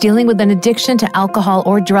love is dealing with an addiction to alcohol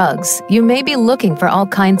or drugs, you may be looking for all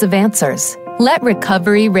kinds of answers. Let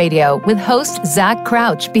Recovery Radio with host Zach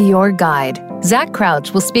Crouch be your guide. Zach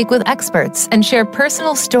Crouch will speak with experts and share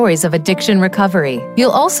personal stories of addiction recovery.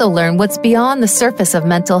 You'll also learn what's beyond the surface of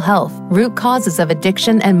mental health, root causes of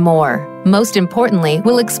addiction, and more. Most importantly,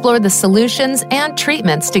 we'll explore the solutions and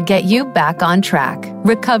treatments to get you back on track.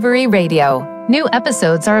 Recovery Radio. New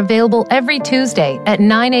episodes are available every Tuesday at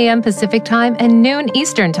 9 a.m. Pacific Time and noon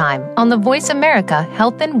Eastern Time on the Voice America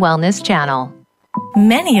Health and Wellness channel.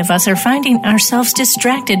 Many of us are finding ourselves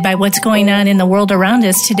distracted by what's going on in the world around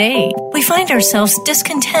us today. We find ourselves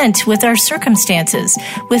discontent with our circumstances,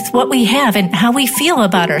 with what we have and how we feel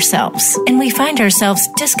about ourselves. And we find ourselves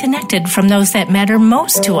disconnected from those that matter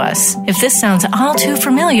most to us. If this sounds all too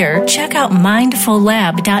familiar, check out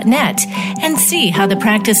mindfullab.net and see how the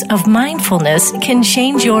practice of mindfulness can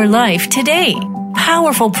change your life today.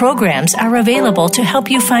 Powerful programs are available to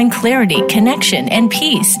help you find clarity, connection, and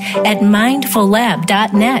peace at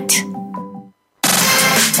mindfullab.net.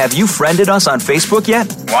 Have you friended us on Facebook yet?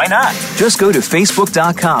 Why not? Just go to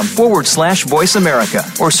facebook.com/Voice America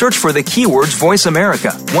or search for the keywords Voice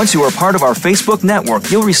America. Once you are part of our Facebook network,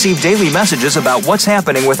 you'll receive daily messages about what's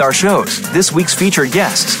happening with our shows, this week's featured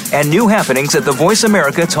guests, and new happenings at the Voice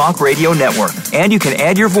America Talk Radio Network. And you can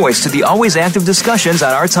add your voice to the always active discussions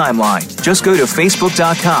on our timeline. Just go to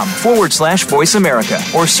facebook.com/Voice America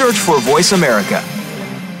or search for Voice America.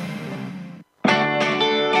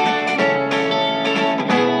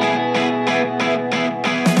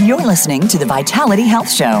 You're listening to the Vitality Health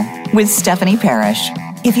Show with Stephanie Parrish.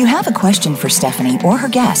 If you have a question for Stephanie or her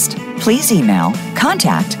guest, please email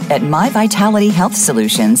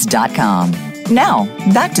contact@myvitalityhealthsolutions.com. Now,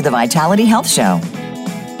 back to the Vitality Health Show.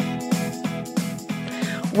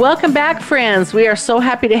 Welcome back, friends. We are so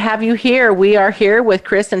happy to have you here. We are here with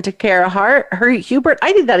Chris and Takara Hubert.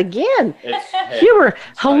 I did that again. Hubert,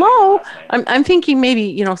 hello. I'm thinking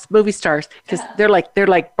maybe, movie stars, because they're like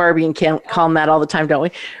Barbie and Ken, call them that all the time, don't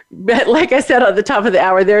we? But like I said at the top of the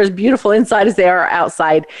hour, they're as beautiful inside as they are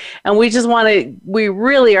outside. And we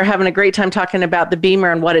really are having a great time talking about the Beamer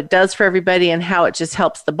and what it does for everybody and how it just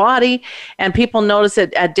helps the body. And people notice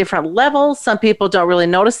it at different levels. Some people don't really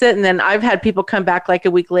notice it. And then I've had people come back like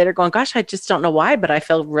a week later going, gosh, I just don't know why, but I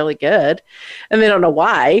feel really good. And they don't know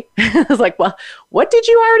why. I was like, well, what did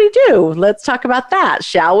you already do? Let's talk about that,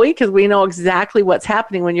 shall we? Because we know exactly what's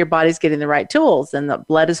happening when your body's getting the right tools and the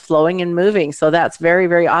blood is flowing and moving. So that's very,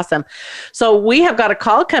 very awesome. So we have got a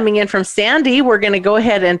call coming in from Sandy. We're going to go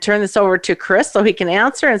ahead and turn this over to Chris so he can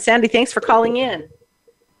answer. And Sandy, thanks for calling in.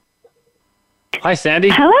 Hi, Sandy.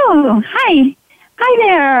 Hello. Hi. Hi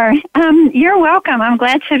there. You're welcome. I'm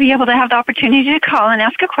glad to be able to have the opportunity to call and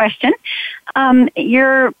ask a question.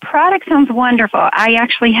 Your product sounds wonderful. I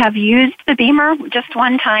actually have used the Beamer just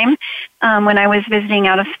one time when I was visiting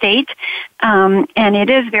out of state, and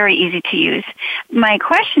it is very easy to use. My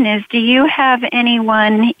question is, do you have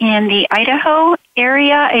anyone in the Idaho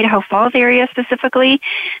Falls area specifically,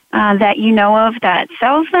 that you know of that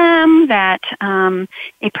sells them, that a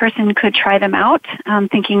person could try them out?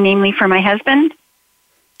 Thinking namely for my husband.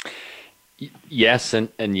 Yes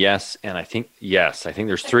and yes, and I think yes. I think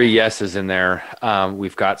there's 3 yeses in there.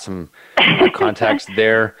 We've got some contacts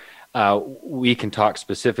there. We can talk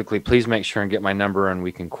specifically. Please make sure and get my number, and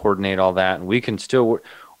we can coordinate all that. And we can still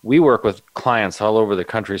we work with clients all over the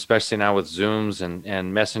country, especially now with Zooms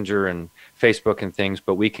and Messenger and Facebook and things.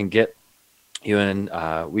 But we can get you in.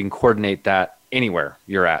 We can coordinate that anywhere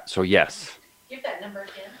you're at. So yes. Give that number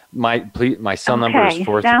again. My cell number is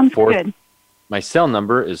 434. My cell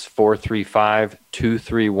number is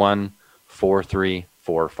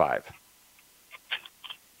 435-231-4345.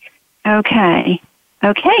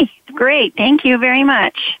 Okay, great. Thank you very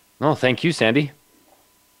much. Oh, thank you, Sandy.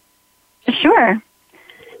 Sure.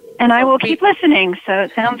 And I will keep listening. So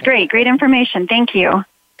it sounds great. Great information. Thank you.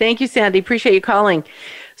 Thank you, Sandy. Appreciate you calling.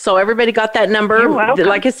 So everybody got that number. You're welcome.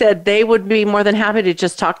 Like I said, they would be more than happy to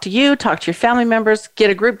just talk to you, talk to your family members, get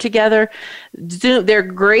a group together. Zoom, they're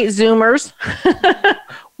great Zoomers.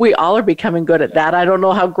 We all are becoming good at that. I don't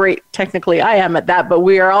know how great technically I am at that, but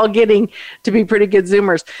we are all getting to be pretty good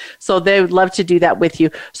Zoomers. So they would love to do that with you.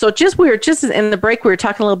 So we were just in the break, we were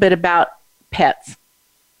talking a little bit about pets.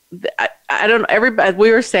 I don't know, everybody, we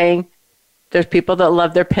were saying there's people that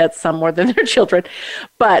love their pets some more than their children,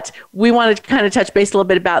 but we wanted to kind of touch base a little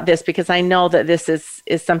bit about this because I know that this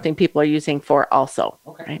is something people are using for also.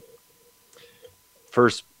 Okay. Right? For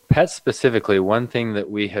pets specifically, one thing that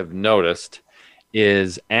we have noticed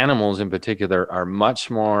is animals in particular are much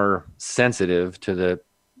more sensitive to the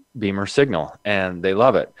Beamer signal, and they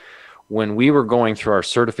love it. When we were going through our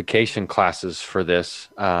certification classes for this,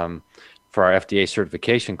 for our FDA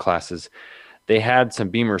certification classes, they had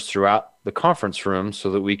some Beamers throughout the conference room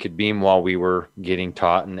so that we could beam while we were getting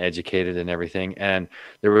taught and educated and everything. And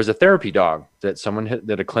there was a therapy dog that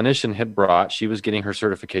that a clinician had brought. She was getting her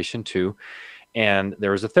certification too. And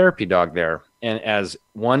there was a therapy dog there. And as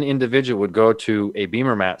one individual would go to a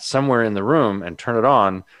Beamer mat somewhere in the room and turn it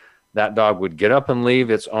on, that dog would get up and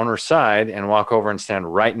leave its owner's side and walk over and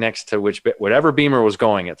stand right next to whatever Beamer was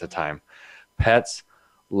going at the time. Pets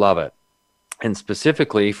love it. And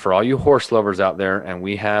specifically for all you horse lovers out there, and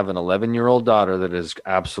we have an 11-year-old daughter that is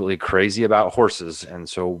absolutely crazy about horses, and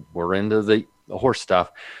so we're into the horse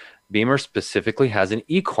stuff. Beamer specifically has an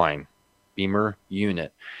equine Beamer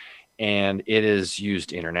unit, and it is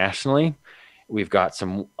used internationally. We've got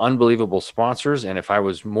some unbelievable sponsors, and if I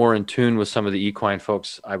was more in tune with some of the equine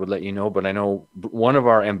folks, I would let you know. But I know one of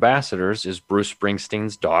our ambassadors is Bruce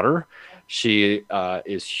Springsteen's daughter. She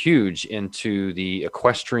is huge into the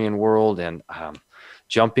equestrian world and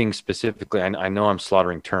jumping specifically. I know I'm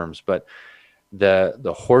slaughtering terms, but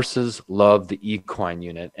the horses love the equine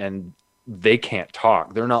unit, and they can't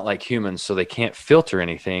talk. They're not like humans, so they can't filter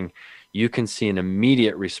anything. You can see an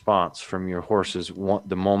immediate response from your horses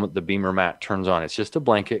the moment the Beamer mat turns on. It's just a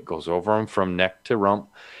blanket, goes over them from neck to rump,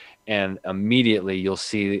 and immediately you'll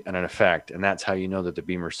see an effect, and that's how you know that the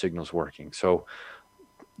Beamer signal's working. So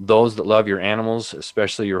those that love your animals,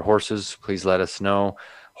 especially your horses, please let us know.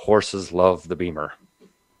 Horses love the Beamer.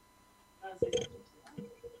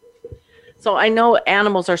 So I know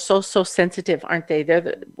animals are so sensitive, aren't they?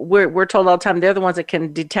 We're told all the time they're the ones that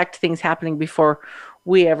can detect things happening before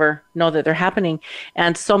we ever know that they're happening.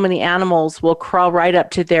 And so many animals will crawl right up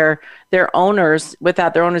to their owners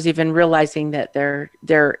without their owners even realizing that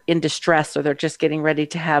they're in distress or they're just getting ready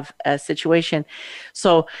to have a situation.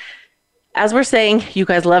 So as we're saying, you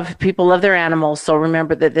guys people love their animals. So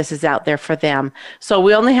remember that this is out there for them. So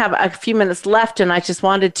we only have a few minutes left, and I just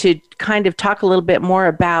wanted to kind of talk a little bit more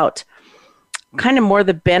about kind of more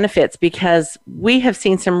the benefits, because we have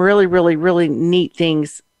seen some really, really, really neat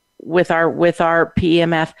things with our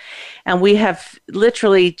PEMF, and we have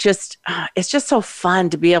literally just it's just so fun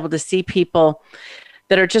to be able to see people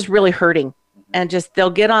that are just really hurting, and just they'll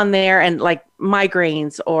get on there and like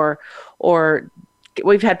migraines or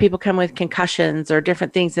we've had people come with concussions or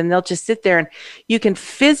different things, and they'll just sit there and you can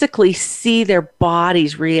physically see their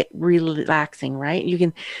bodies relaxing, right?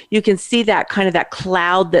 You can see that kind of that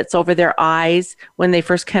cloud that's over their eyes when they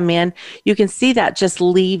first come in. You can see that just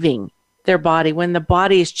leaving their body when the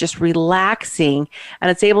body is just relaxing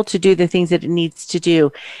and it's able to do the things that it needs to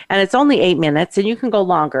do. And it's only 8 minutes, and you can go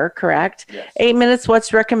longer, correct? Yes. 8 minutes,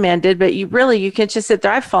 what's recommended, but you can just sit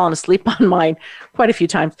there. I've fallen asleep on mine quite a few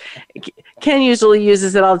times. Ken usually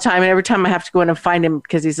uses it all the time, and every time I have to go in and find him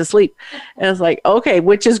because he's asleep. And it's like, okay,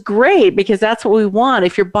 which is great, because that's what we want.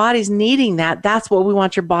 If your body's needing that, that's what we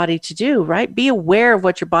want your body to do, right? Be aware of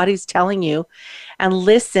what your body's telling you and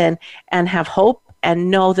listen and have hope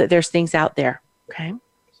and know that there's things out there. Okay.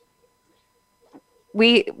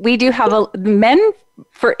 We do have men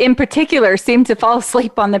in particular seem to fall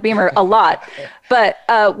asleep on the Beamer a lot. But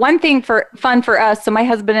one thing fun for us, so my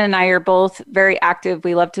husband and I are both very active.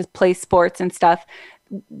 We love to play sports and stuff.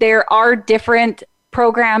 There are different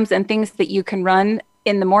programs and things that you can run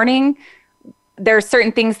in the morning. There are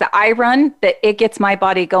certain things that I run that it gets my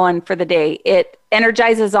body going for the day. It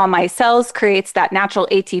energizes all my cells, creates that natural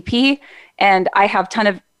ATP, and I have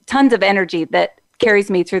tons of energy that carries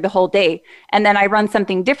me through the whole day. And then I run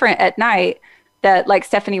something different at night that, like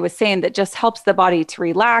Stephanie was saying, that just helps the body to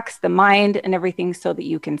relax, the mind and everything, so that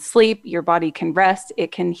you can sleep, your body can rest,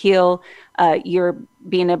 it can heal, you're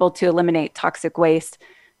being able to eliminate toxic waste.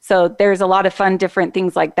 So there's a lot of fun, different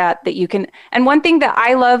things like that you can. And one thing that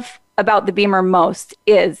I love about the Beamer most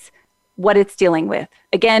is what it's dealing with.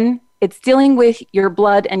 Again, it's dealing with your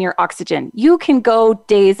blood and your oxygen. You can go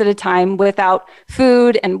days at a time without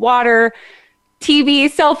food and water. TV,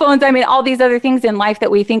 cell phones, I mean, all these other things in life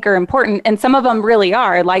that we think are important. And some of them really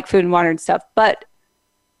are, like food and water and stuff. But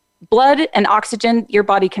blood and oxygen, your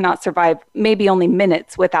body cannot survive maybe only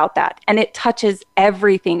minutes without that. And it touches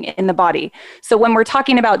everything in the body. So when we're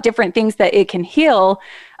talking about different things that it can heal,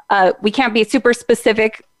 we can't be super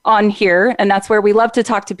specific on here. And that's where we love to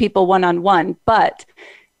talk to people one-on-one. But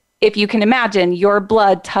if you can imagine, your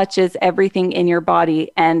blood touches everything in your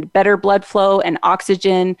body, and better blood flow and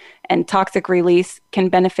oxygen and toxic release can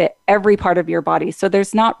benefit every part of your body. So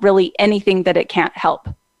there's not really anything that it can't help.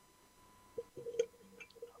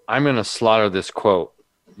 I'm going to slaughter this quote.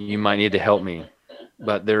 You might need to help me,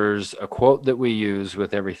 but there's a quote that we use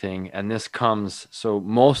with everything. And this comes, so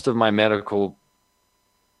most of my medical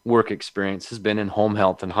work experience has been in home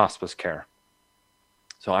health and hospice care.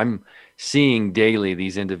 So I'm seeing daily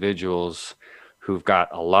these individuals who've got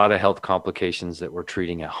a lot of health complications that we're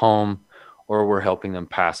treating at home, or we're helping them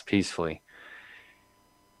pass peacefully.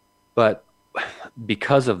 But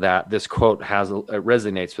because of that, this quote it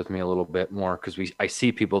resonates with me a little bit more, because I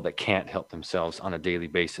see people that can't help themselves on a daily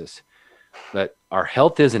basis. But our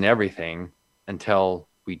health isn't everything until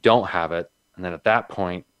we don't have it. And then at that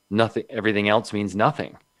point, everything else means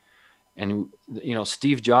nothing. And, you know,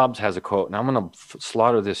 Steve Jobs has a quote, and I'm going to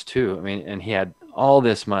slaughter this too. I mean, and he had all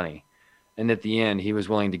this money, and at the end, he was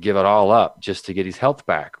willing to give it all up just to get his health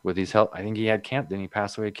back. With his health, I think he had cancer. Didn't he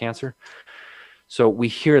pass away of cancer? So we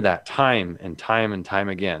hear that time and time and time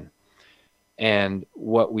again. And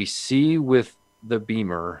what we see with the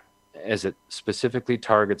BEMER, as it specifically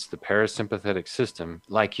targets the parasympathetic system,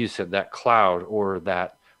 like you said, that cloud or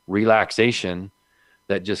that relaxation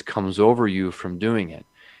that just comes over you from doing it.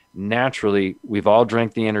 Naturally, we've all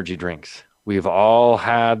drank the energy drinks. We've all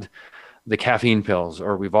had the caffeine pills,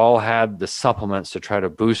 or we've all had the supplements to try to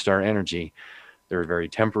boost our energy. They're very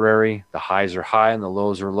temporary. The highs are high and the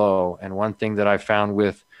lows are low. And one thing that I found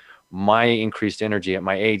with my increased energy at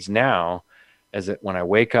my age now is that when I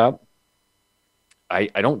wake up, I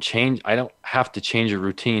don't have to change a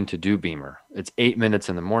routine to do BEMER. It's 8 minutes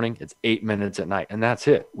in the morning. It's 8 minutes at night. And that's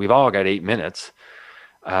it. We've all got 8 minutes.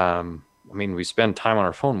 I mean, we spend time on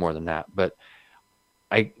our phone more than that, but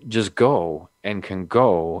I just go and can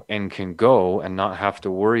go and not have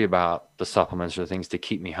to worry about the supplements or things to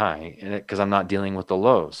keep me high, because I'm not dealing with the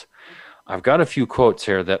lows. I've got a few quotes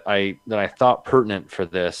here that I thought pertinent for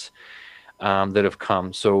this, that have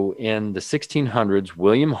come. So in the 1600s,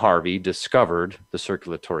 William Harvey discovered the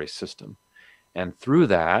circulatory system. And through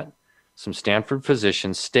that, some Stanford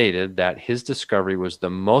physicians stated that his discovery was the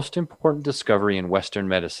most important discovery in Western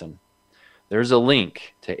medicine. There's a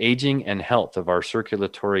link to aging and health of our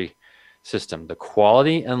circulatory system. The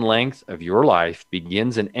quality and length of your life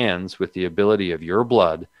begins and ends with the ability of your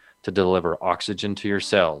blood to deliver oxygen to your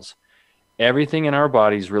cells. Everything in our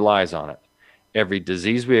bodies relies on it. Every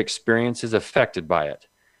disease we experience is affected by it,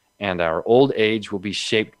 and our old age will be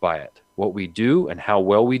shaped by it. What we do and how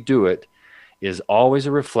well we do it is always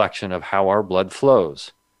a reflection of how our blood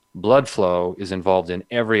flows. Blood flow is involved in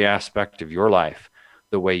every aspect of your life,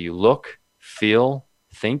 the way you look, feel,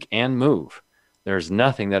 think, and move. There's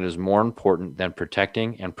nothing that is more important than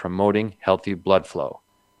protecting and promoting healthy blood flow.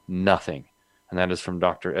 Nothing. And that is from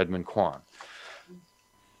Dr. Edmund Kwan.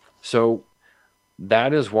 So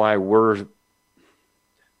that is why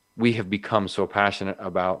we have become so passionate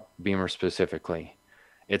about BEMER specifically.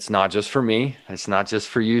 It's not just for me. It's not just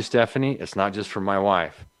for you, Stephanie. It's not just for my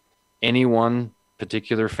wife. Any one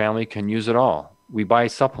particular family can use it all. We buy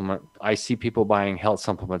supplement. I see people buying health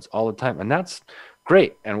supplements all the time, and that's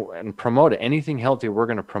great. And promote it. Anything healthy, we're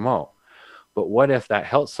going to promote. But what if that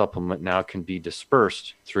health supplement now can be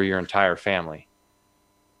dispersed through your entire family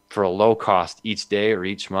for a low cost each day or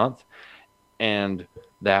each month? And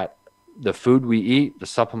that the food we eat, the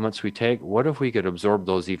supplements we take, what if we could absorb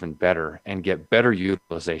those even better and get better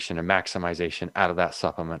utilization and maximization out of that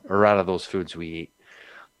supplement or out of those foods we eat?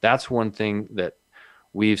 That's one thing that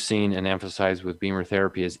we've seen and emphasized with BEMER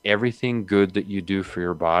therapy is everything good that you do for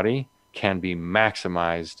your body can be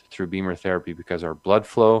maximized through BEMER therapy, because our blood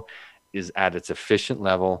flow is at its efficient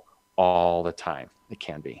level all the time. It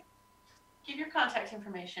can be. Give your contact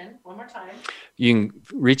information one more time. You can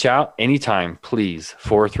reach out anytime, please.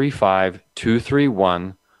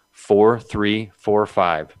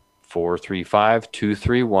 435-231-4345.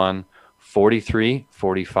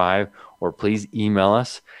 435-231-4345. Or please email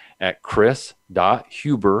us at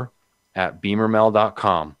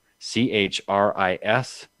chris.huber@bemermel.com.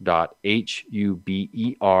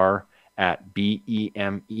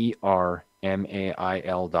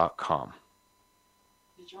 chris.huber@bemermail.com.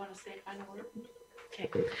 Did you want to say a final word? Okay.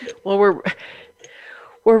 Well,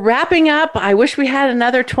 we're wrapping up. I wish we had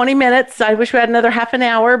another 20 minutes. I wish we had another half an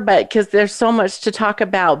hour, but because there's so much to talk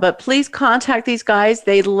about. But please contact these guys.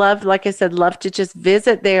 They love, like I said, love to just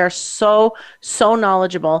visit. They are so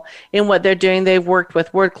knowledgeable in what they're doing. They've worked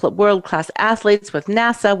with world-class athletes, with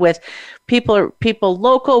NASA, with people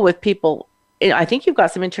local, with people. I think you've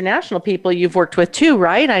got some international people you've worked with too,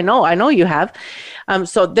 right? I know you have.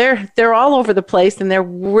 So they're all over the place, and they're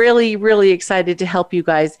really, really excited to help you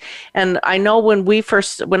guys. And I know when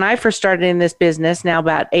I first started in this business now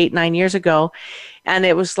about 8-9 years ago, and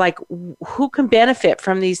it was like, who can benefit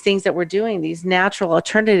from these things that we're doing, these natural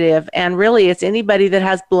alternative? And really, it's anybody that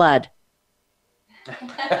has blood.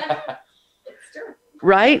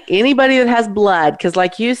 Right? Anybody that has blood, because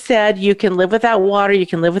like you said, you can live without water, you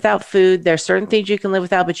can live without food. There's certain things you can live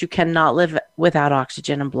without, but you cannot live without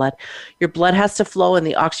oxygen and blood. Your blood has to flow and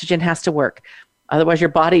the oxygen has to work. Otherwise, your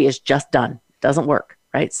body is just done. It doesn't work.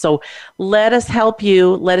 Right? So let us help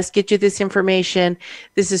you. Let us get you this information.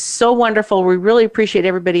 This is so wonderful. We really appreciate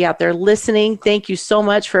everybody out there listening. Thank you so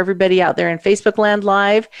much for everybody out there in Facebook Land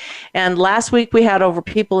Live. And last week we had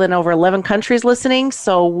people in over 11 countries listening.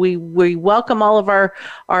 So we welcome all of our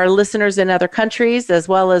listeners in other countries, as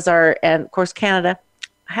well as and of course, Canada.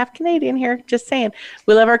 I have Canadian here, just saying.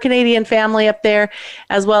 We love our Canadian family up there,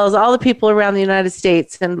 as well as all the people around the United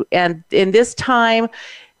States. And in this time,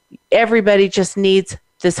 everybody just needs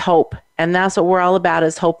this hope. And that's what we're all about,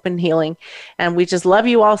 is hope and healing. And we just love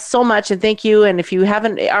you all so much, and thank you. And if you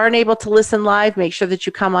aren't able to listen live, make sure that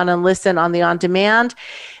you come on and listen on the on-demand.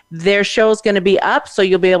 Their show is going to be up, so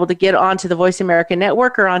you'll be able to get onto the Voice America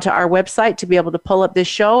Network or onto our website to be able to pull up this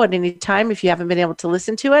show at any time if you haven't been able to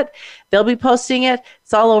listen to it. They'll be posting it.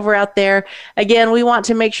 It's all over out there. Again, we want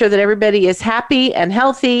to make sure that everybody is happy and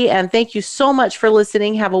healthy, and thank you so much for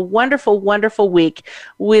listening. Have a wonderful, wonderful week.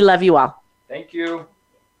 We love you all. Thank you.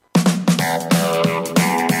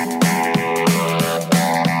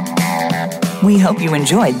 We hope you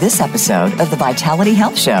enjoyed this episode of the Vitality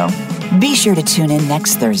Health Show. Be sure to tune in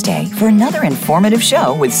next Thursday for another informative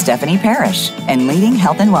show with Stephanie Parrish and leading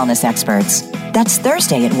health and wellness experts. That's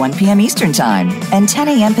Thursday at 1 p.m. Eastern Time and 10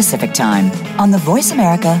 a.m. Pacific Time on the Voice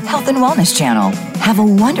America Health and Wellness Channel. Have a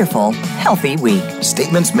wonderful, healthy week.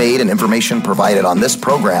 Statements made and information provided on this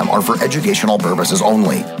program are for educational purposes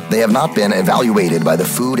only. They have not been evaluated by the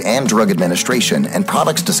Food and Drug Administration, and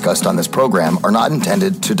products discussed on this program are not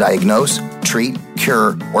intended to diagnose, treat,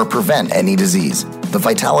 cure, or prevent any disease. The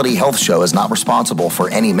Vitality Health Show is not responsible for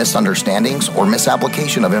any misunderstandings or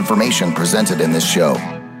misapplication of information presented in this show.